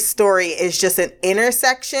 Louis' story is just an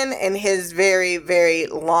intersection in his very, very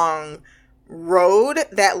long road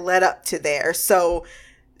that led up to there. So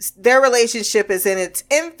their relationship is in its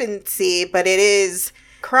infancy, but it is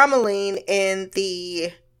crumbling in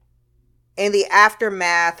the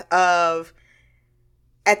aftermath of,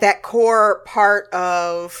 at that core part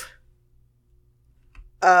of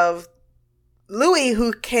Louis,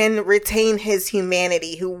 who can retain his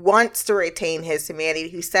humanity, who wants to retain his humanity,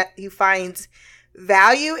 who finds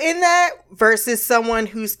value in that, versus someone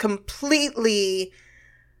who's completely,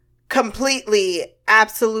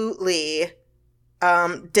 absolutely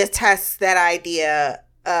detests that idea.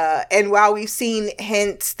 And while we've seen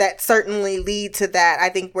hints that certainly lead to that, I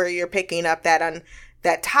think where you're picking up that on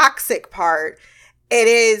that toxic part, it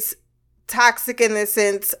is toxic in the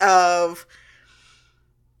sense of,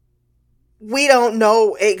 we don't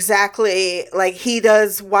know exactly, like, he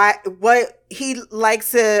does what he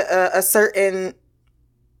likes, a certain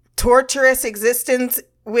torturous existence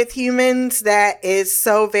with humans that is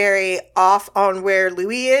so very off on where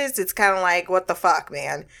Louis is. It's kind of like, what the fuck,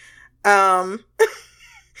 man?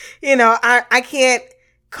 You know, I can't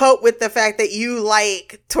cope with the fact that you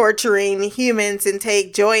like torturing humans and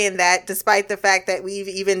take joy in that, despite the fact that we've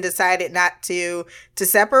even decided not to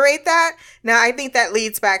separate that. Now, I think that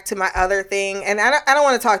leads back to my other thing, and I don't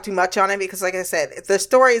want to talk too much on it, because like I said, the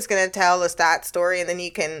story is going to tell Lestat's story, and then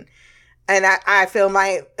you can, and I feel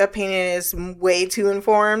my opinion is way too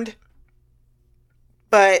informed,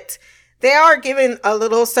 but they are given a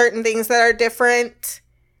little certain things that are different.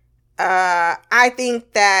 I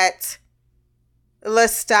think that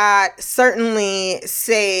Lestat certainly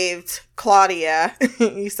saved Claudia.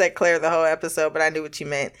 You said Claire the whole episode, but I knew what you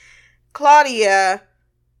meant. Claudia,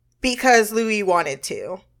 because Louis wanted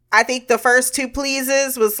to. I think the first two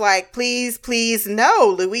pleases was like, please, please,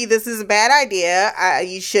 no, Louis, this is a bad idea.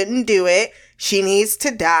 You shouldn't do it. She needs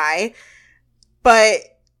to die. But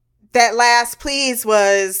that last please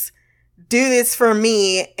was, do this for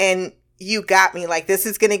me, and you got me. Like, this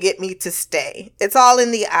is going to get me to stay. It's all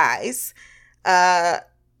in the eyes.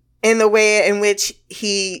 In the way in which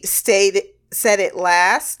he said it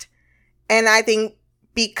last. And I think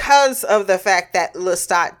because of the fact that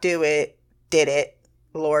Lestat did it,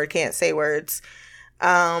 Lord, can't say words,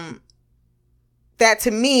 that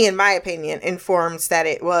to me, in my opinion, informs that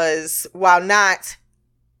it was, while not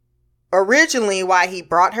originally why he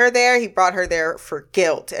brought her there for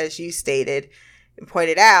guilt, as you stated and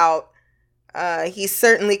pointed out. He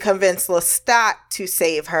certainly convinced Lestat to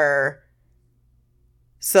save her,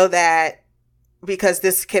 so that, because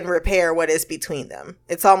this can repair what is between them.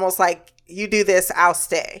 It's almost like, you do this, I'll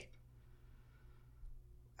stay.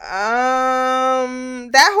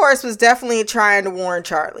 That horse was definitely trying to warn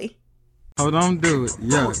Charlie. Oh, don't do it.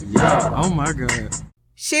 Yeah. Oh my God.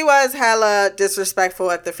 She was hella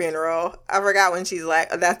disrespectful at the funeral. I forgot when she's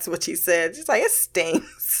like, that's what she said. She's like, it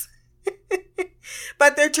stinks.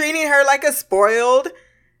 But they're treating her like a spoiled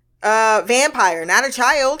vampire, not a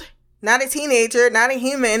child. Not a teenager, not a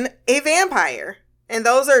human, a vampire. And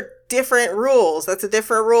those are different rules. That's a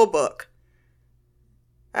different rule book.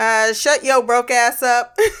 Shut your broke ass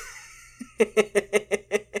up.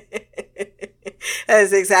 That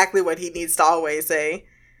is exactly what he needs to always say.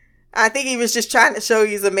 I think he was just trying to show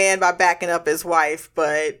he's a man by backing up his wife,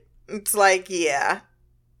 but it's like, yeah,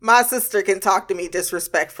 my sister can talk to me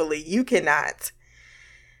disrespectfully. You cannot.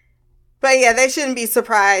 But yeah, they shouldn't be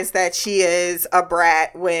surprised that she is a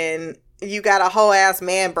brat when you got a whole ass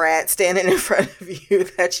man brat standing in front of you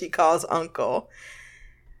that she calls uncle.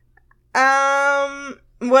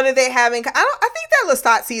 What are they having? I think that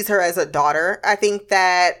Lestat sees her as a daughter. I think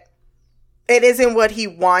that it isn't what he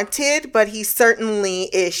wanted, but he certainly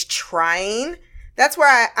is trying. That's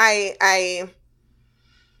where I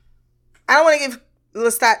don't want to give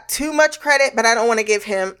Lestat too much credit, but I don't want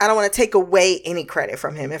to take away any credit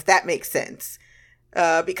from him, if that makes sense.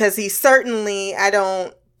 Because he certainly, I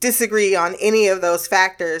don't disagree on any of those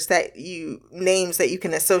factors names that you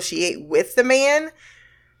can associate with the man.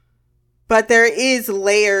 But there is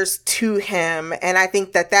layers to him, and I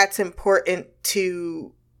think that that's important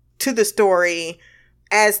to the story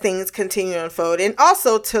as things continue to unfold, and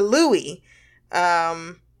also to Louis,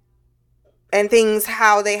 and things,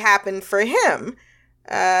 how they happen for him.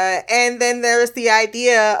 And then there's the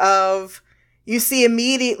idea of, you see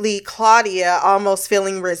immediately Claudia almost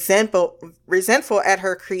feeling resentful at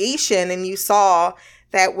her creation. And you saw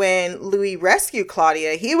that when Louis rescued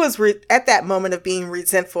Claudia, he was at that moment of being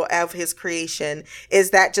resentful of his creation. Is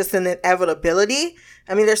that just an inevitability?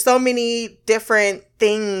 I mean, there's so many different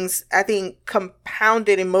things, I think,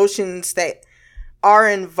 compounded emotions that are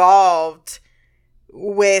involved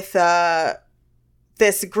with,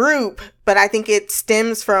 this group, but I think it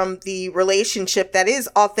stems from the relationship that is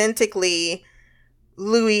authentically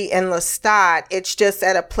Louis and Lestat. It's just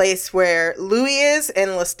at a place where Louis is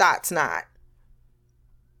and Lestat's not.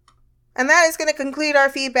 And that is going to conclude our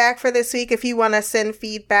feedback for this week. If you want to send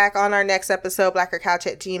feedback on our next episode,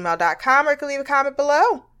 blackercouch@gmail.com, or you can leave a comment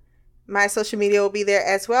below. My social media will be there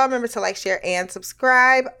as well. Remember to like, share, and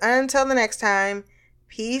subscribe. Until the next time,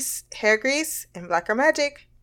 peace, hair grease, and blacker magic.